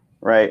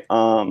 right?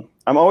 I'm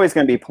always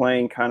going to be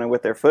playing kind of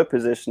with their foot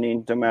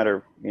positioning, no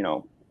matter, you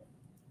know,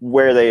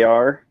 where they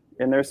are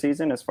in their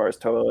season, as far as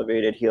toe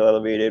elevated, heel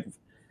elevated,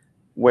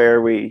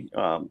 where we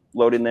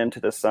loading them to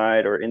the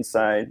side or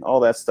inside. All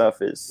that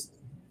stuff is,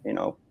 you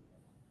know,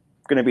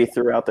 going to be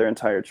throughout their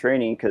entire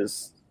training,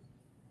 because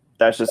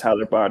that's just how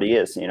their body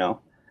is, you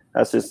know.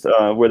 That's just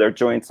where their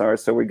joints are.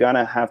 So we're going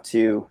to have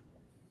to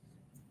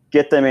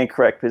get them in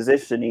correct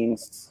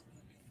positionings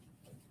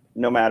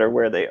no matter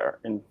where they are.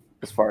 And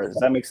as far as,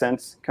 does that make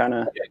sense? Kind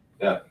of,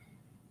 yeah,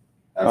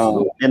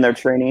 absolutely. In their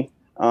training.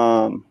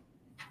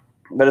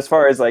 But as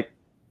far as like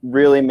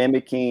really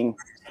mimicking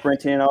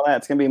sprinting and all that,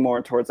 it's going to be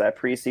more towards that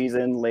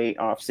preseason, late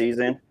off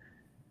season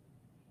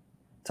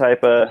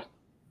type of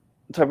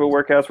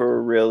workouts, where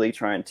we're really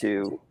trying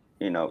to,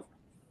 you know,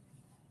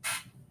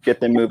 get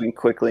them moving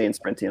quickly and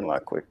sprinting a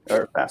lot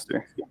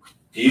faster.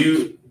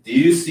 Do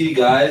you see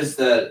guys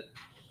that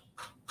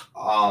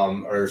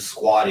are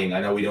squatting?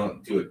 I know we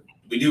don't do it.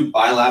 We do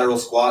bilateral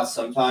squats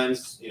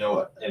sometimes, you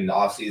know, in the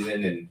off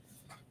season, and,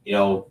 you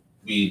know,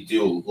 we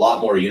do a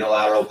lot more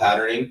unilateral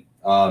patterning.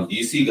 Do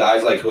you see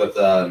guys like with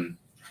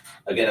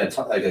again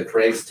like a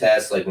Craig's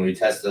test, like when we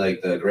test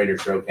like the greater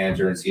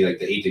trochanter and see like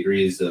the 8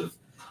 degrees of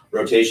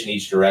rotation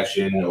each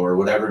direction or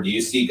whatever? Do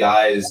you see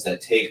guys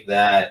that take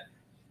that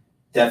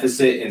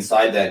deficit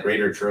inside that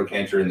greater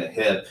trochanter in the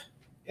hip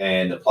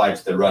and apply it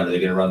to the run? Are they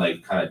going to run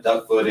like kind of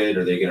duck footed?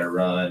 Or are they going to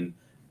run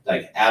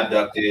like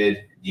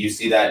abducted? Do you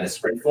see that in a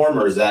sprint form,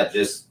 or is that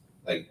just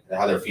like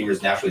how their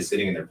femurs naturally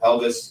sitting in their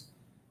pelvis?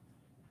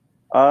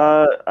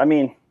 I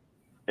mean,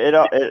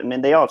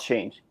 they all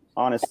change,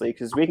 honestly,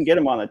 because we can get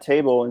them on the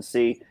table and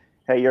see,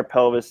 hey, your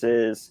pelvis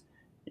is,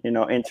 you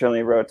know,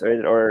 internally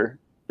rotated, or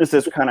this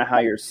is kind of how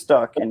you're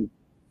stuck. And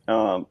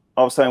all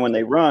of a sudden when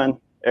they run,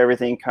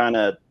 everything kind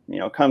of, you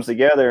know, comes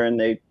together, and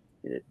they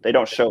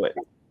don't show it.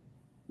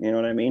 You know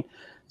what I mean?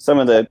 Some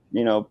of the,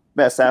 you know,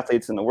 best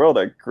athletes in the world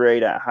are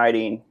great at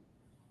hiding,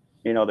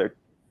 you know,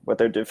 what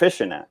they're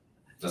deficient at.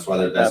 That's why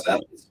they're best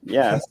athletes.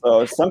 Yeah.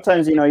 So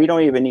sometimes, you know, you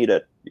don't even need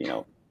to, you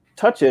know,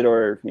 touch it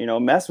or, you know,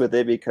 mess with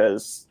it,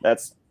 because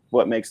that's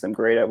what makes them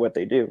great at what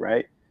they do,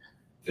 right?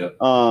 Yep.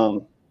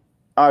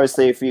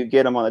 Obviously, if you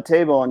get them on the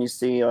table and you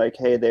see like,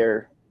 hey,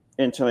 they're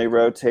internally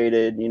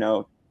rotated, you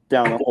know,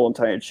 down the whole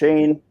entire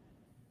chain,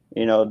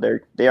 you know,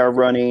 they are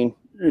running,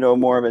 you know,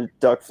 more of a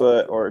duck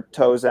foot or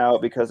toes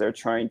out because they're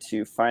trying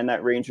to find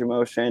that range of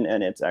motion,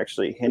 and it's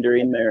actually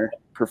hindering their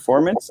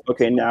performance.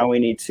 Okay, now we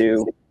need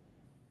to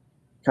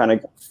kind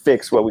of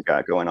fix what we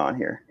got going on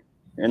here.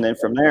 And then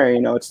from there,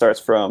 it starts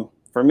from,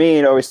 for me,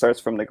 it always starts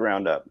from the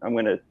ground up. I'm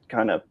going to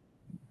kind of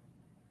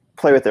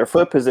play with their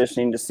foot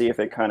positioning to see if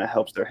it kind of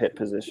helps their hip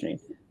positioning.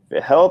 If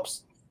it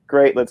helps,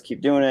 great, let's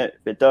keep doing it.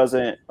 If it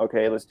doesn't,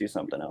 okay, let's do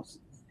something else.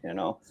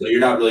 So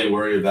you're not really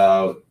worried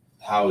about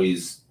how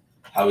he's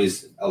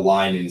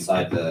aligned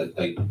inside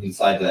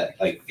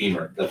that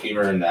femur, the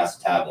femur and the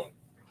acetabulum,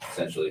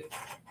 essentially.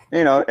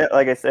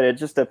 Like I said, it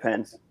just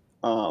depends.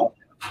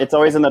 It's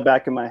always in the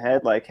back of my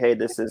head, like, hey,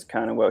 this is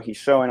kind of what he's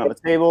showing on the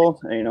table.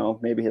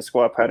 Maybe his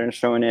squat pattern is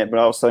showing it, but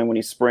all of a sudden when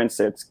he sprints,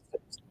 it's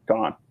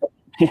gone.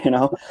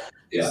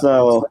 Yeah.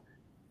 So,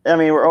 I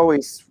mean, we're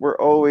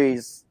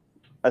always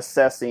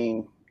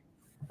assessing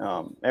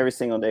every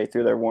single day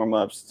through their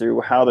warm-ups,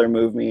 through how they're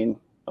moving.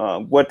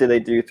 What do they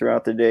do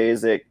throughout the day?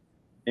 Is it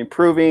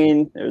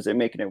improving? Or is it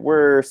making it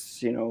worse?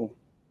 We're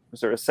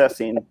sort of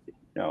assessing,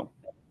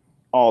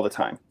 all the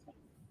time.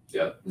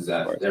 Yeah,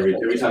 exactly.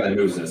 Every time they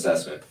move is an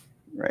assessment.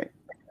 Right.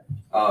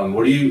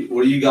 What do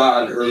you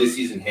got on early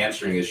season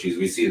hamstring issues?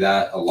 We see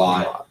that a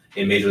lot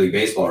in Major League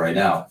Baseball right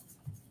now.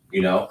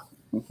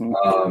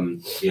 Mm-hmm.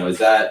 Is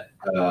that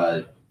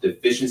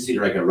deficiency,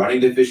 like a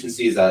running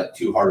deficiency? Is that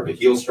too hard of a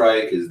heel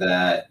strike? Is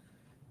that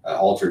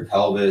altered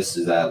pelvis?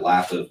 Is that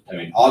lack of? I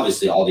mean,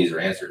 obviously, all these are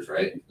answers,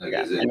 right? Like,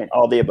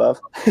 all the above.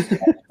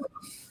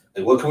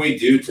 Like, what can we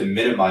do to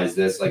minimize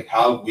this? Like,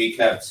 how have we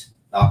kept,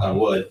 knock on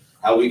wood,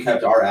 how we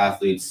kept our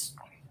athletes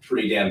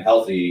pretty damn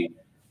healthy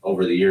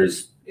over the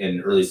years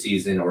in early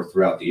season or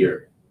throughout the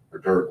year, or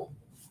durable?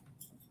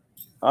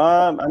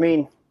 I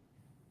mean,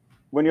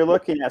 when you're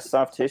looking at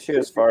soft tissue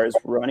as far as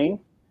running,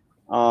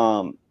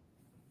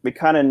 we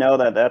kind of know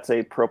that that's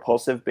a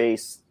propulsive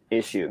based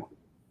issue,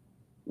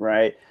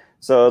 right?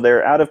 So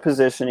they're out of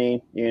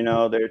positioning,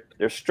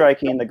 they're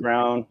striking the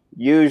ground,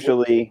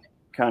 usually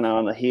kind of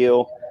on the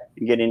heel,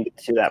 and getting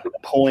to that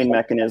pulling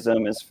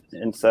mechanism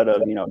instead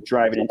of,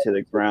 driving into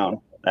the ground,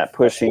 that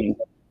pushing.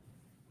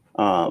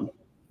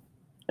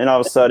 And all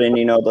of a sudden,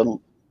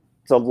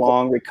 the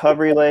long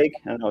recovery leg.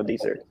 I don't know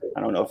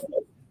if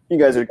you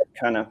guys are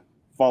kind of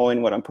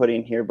following what I'm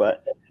putting here,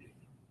 but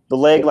the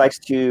leg likes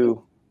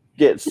to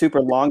get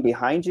super long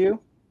behind you,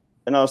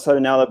 and all of a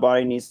sudden now the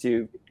body needs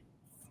to,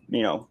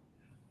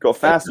 go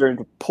faster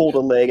and pull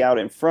the leg out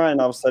in front,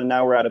 and all of a sudden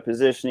now we're out of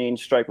positioning,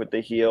 strike with the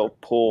heel,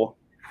 pull,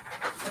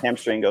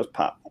 hamstring goes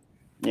pop.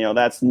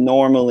 That's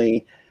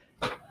normally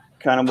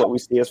kind of what we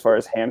see as far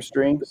as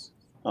hamstrings,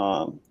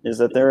 is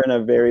that they're in a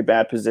very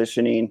bad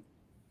positioning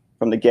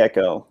from the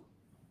get-go,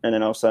 and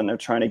then all of a sudden they're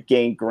trying to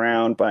gain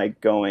ground by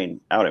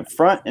going out in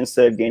front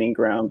instead of gaining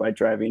ground by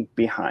driving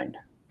behind.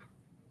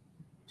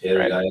 Taylor,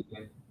 right. You got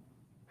anything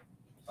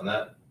on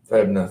that? I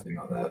have nothing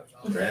on that.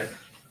 Grant?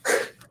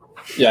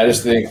 Yeah, I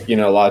just think, a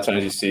lot of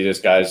times you see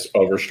just guys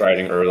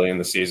overstriding early in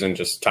the season,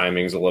 just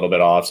timing's a little bit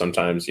off.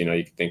 Sometimes, you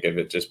can think of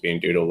it just being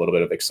due to a little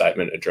bit of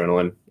excitement,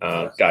 adrenaline.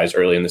 Guys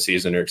early in the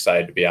season are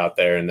excited to be out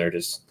there, and they're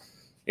just,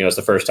 it's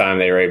the first time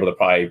they were able to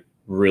probably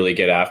really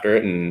get after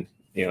it. And,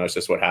 it's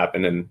just what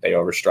happened, and they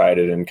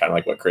overstrided, and kind of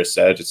like what Chris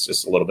said, it's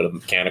just a little bit of a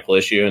mechanical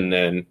issue. And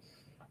then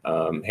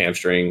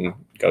hamstring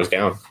goes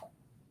down.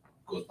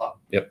 Goes pop.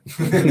 Yep.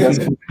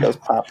 Goes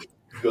pop.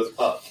 Goes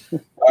pop.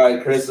 All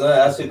right, Chris, let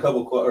me ask you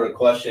a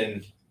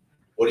question.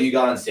 What do you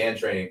got on sand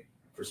training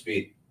for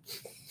speed?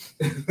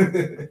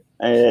 And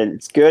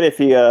it's good if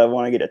you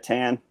want to get a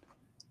tan,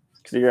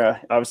 because you're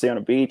obviously on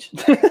a beach.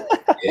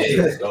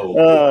 Let's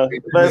go.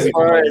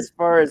 But as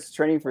far as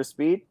training for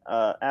speed,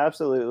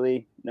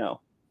 absolutely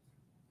no.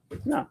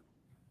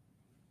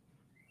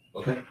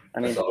 Okay. I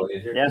mean, that's all we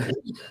need here. Yeah,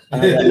 I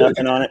got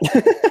nothing on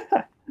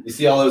it. You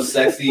see all those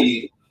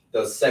sexy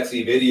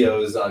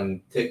videos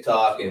on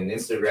TikTok and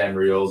Instagram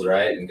reels,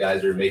 right? And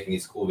guys are making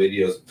these cool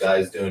videos of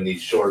guys doing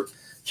these short,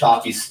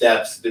 chalky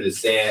steps through the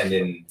sand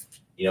and,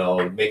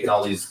 making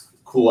all these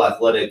cool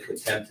athletic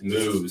attempt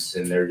moves,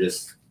 and they're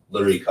just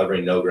literally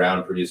covering no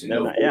ground, producing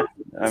no force. Yeah.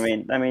 I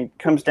mean, it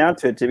comes down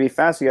to it. To be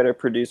fast, you got to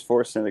produce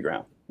force in the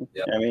ground.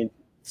 Yep. I mean,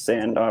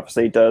 sand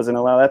obviously doesn't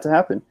allow that to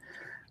happen.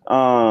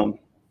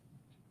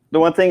 The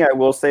one thing I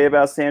will say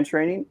about sand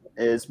training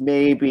is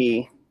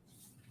maybe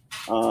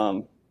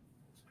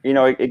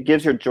it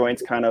gives your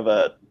joints kind of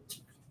a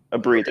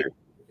breather.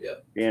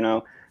 Yeah.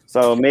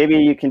 So maybe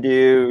you can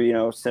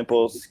do,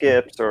 simple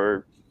skips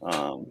or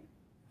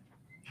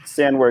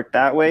sand work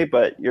that way,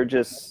 but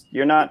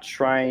you're not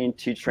trying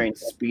to train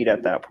speed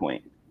at that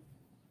point.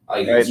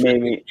 Right?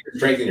 Maybe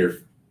strengthen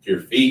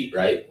your feet,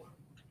 right?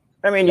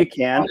 I mean, you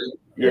can.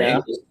 Your yeah.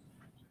 ankles.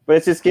 But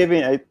it's just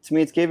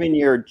it's giving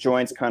your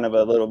joints kind of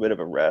a little bit of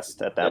a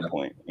rest at that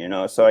point,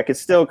 So I could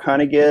still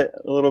kind of get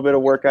a little bit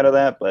of work out of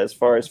that, but as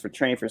far as for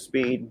training for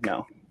speed,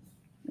 no.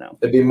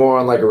 It'd be more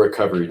on like a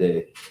recovery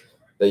day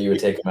that you would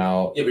take them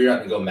out. Yeah, but you're not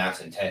gonna go max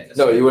intent.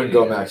 No, you wouldn't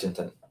go max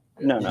intent.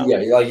 No.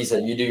 Yeah, like you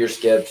said, you do your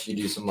skips, you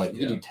do some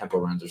you do tempo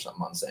runs or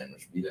something on sand,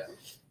 which would be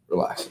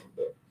relaxing.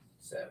 But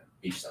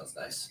beach sounds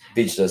nice.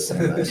 Beach does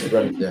sound nice.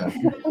 Yeah.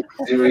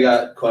 Anybody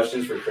got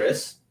questions for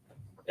Chris?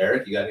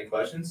 Eric, you got any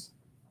questions?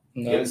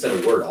 No. You haven't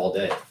said a word all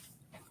day.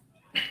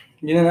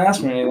 You didn't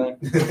ask me anything.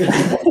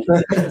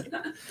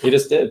 He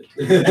just did.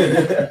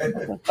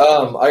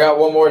 I got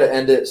one more to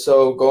end it.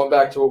 So going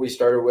back to what we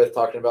started with,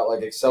 talking about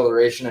like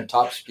acceleration and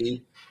top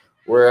speed,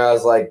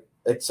 whereas like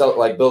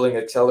building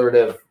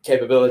accelerative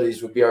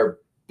capabilities would be our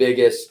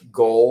biggest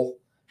goal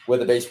with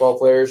the baseball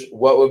players.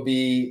 What would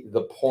be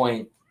the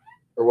point,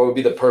 or what would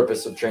be the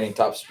purpose of training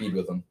top speed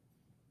with them?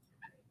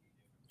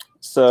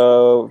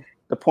 So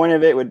the point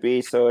of it would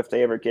be, so if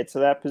they ever get to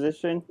that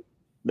position,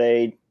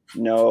 they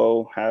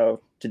know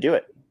how to do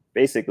it,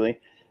 basically.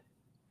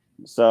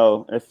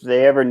 So if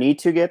they ever need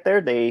to get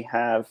there, they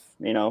have,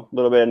 a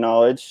little bit of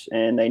knowledge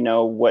and they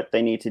know what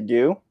they need to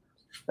do.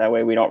 That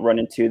way we don't run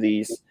into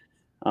these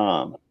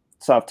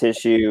soft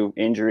tissue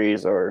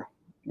injuries or,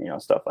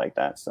 stuff like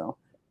that. So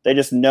they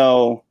just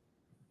know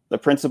the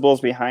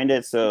principles behind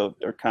it. So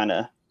they're kind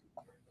of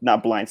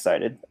not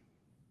blindsided.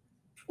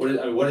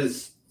 What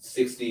is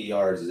 60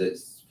 yards? Is it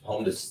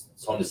home to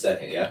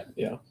second? Yeah.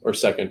 Yeah, or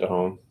second to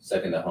home.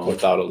 Second to home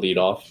without a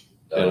leadoff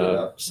and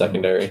a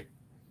secondary.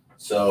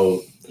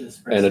 So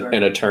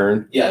and a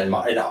turn. Yeah,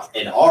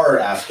 in our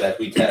aspect,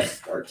 we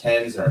test our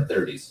 10s and our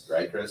 30s,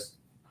 right, Chris?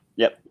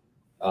 Yep.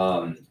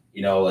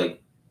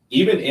 Like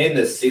even in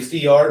the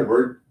 60-yard,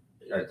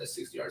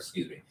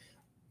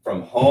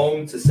 from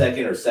home to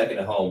second or second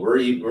to home,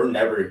 we're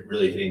never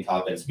really hitting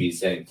top end speed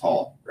standing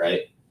tall,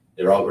 right?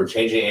 We're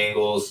changing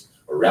angles,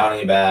 we're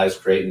rounding bags,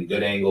 creating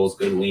good angles,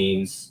 good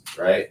leans,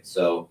 right?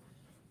 So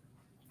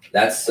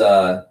that's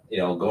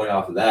going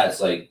off of that,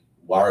 it's like,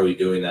 why are we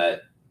doing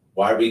that?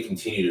 Why do we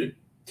continue to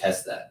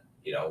test that?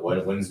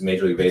 When's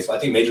Major League Baseball? I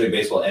think Major League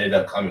Baseball ended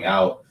up coming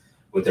out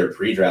with their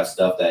pre-draft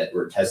stuff that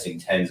we're testing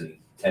 10s and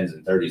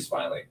 30s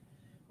finally,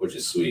 which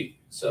is sweet.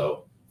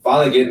 So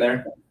finally getting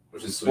there,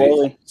 which is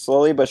sweet.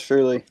 Slowly but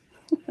surely.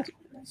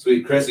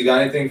 Sweet. Chris, you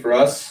got anything for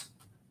us?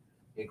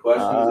 Any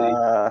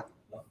questions?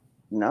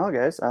 No,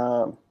 guys.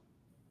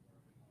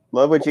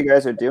 Love what you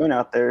guys are doing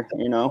out there.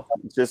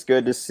 It's just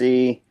good to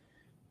see,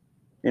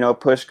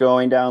 Push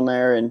going down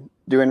there and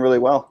doing really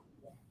well.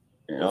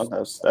 That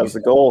was the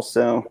goal.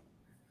 So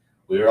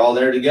we were all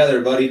there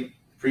together, buddy.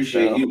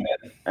 Appreciate you,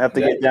 man. I have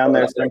to get down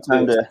there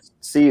sometime to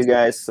see you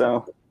guys.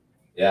 So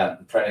yeah,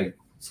 I'm trying to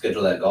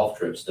schedule that golf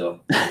trip still.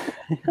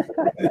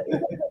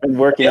 I'm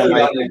working on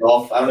my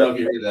golf. I don't know if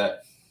you heard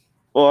that.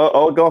 Well,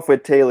 I'll golf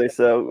with Taylor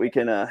so we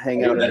can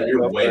hang out.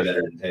 You're way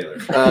better than Taylor.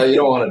 You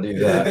don't want to do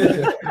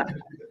that.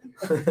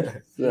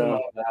 So,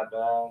 Not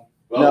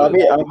no,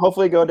 I'll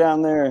hopefully go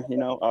down there.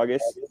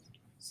 August.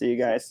 See you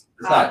guys.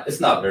 It's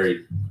not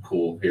very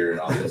cool here in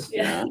August.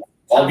 Yeah.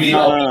 I'll be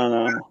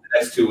No. the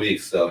next 2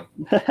 weeks, so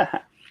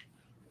it'll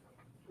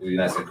be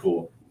nice and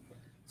cool.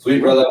 Sweet,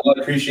 brother.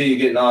 I appreciate you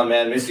getting on,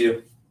 man. Miss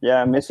you.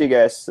 Yeah, I miss you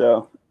guys.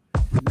 So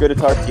good to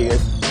talk to you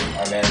guys. All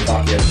right, man.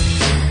 Talk to you.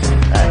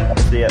 All right,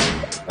 see ya.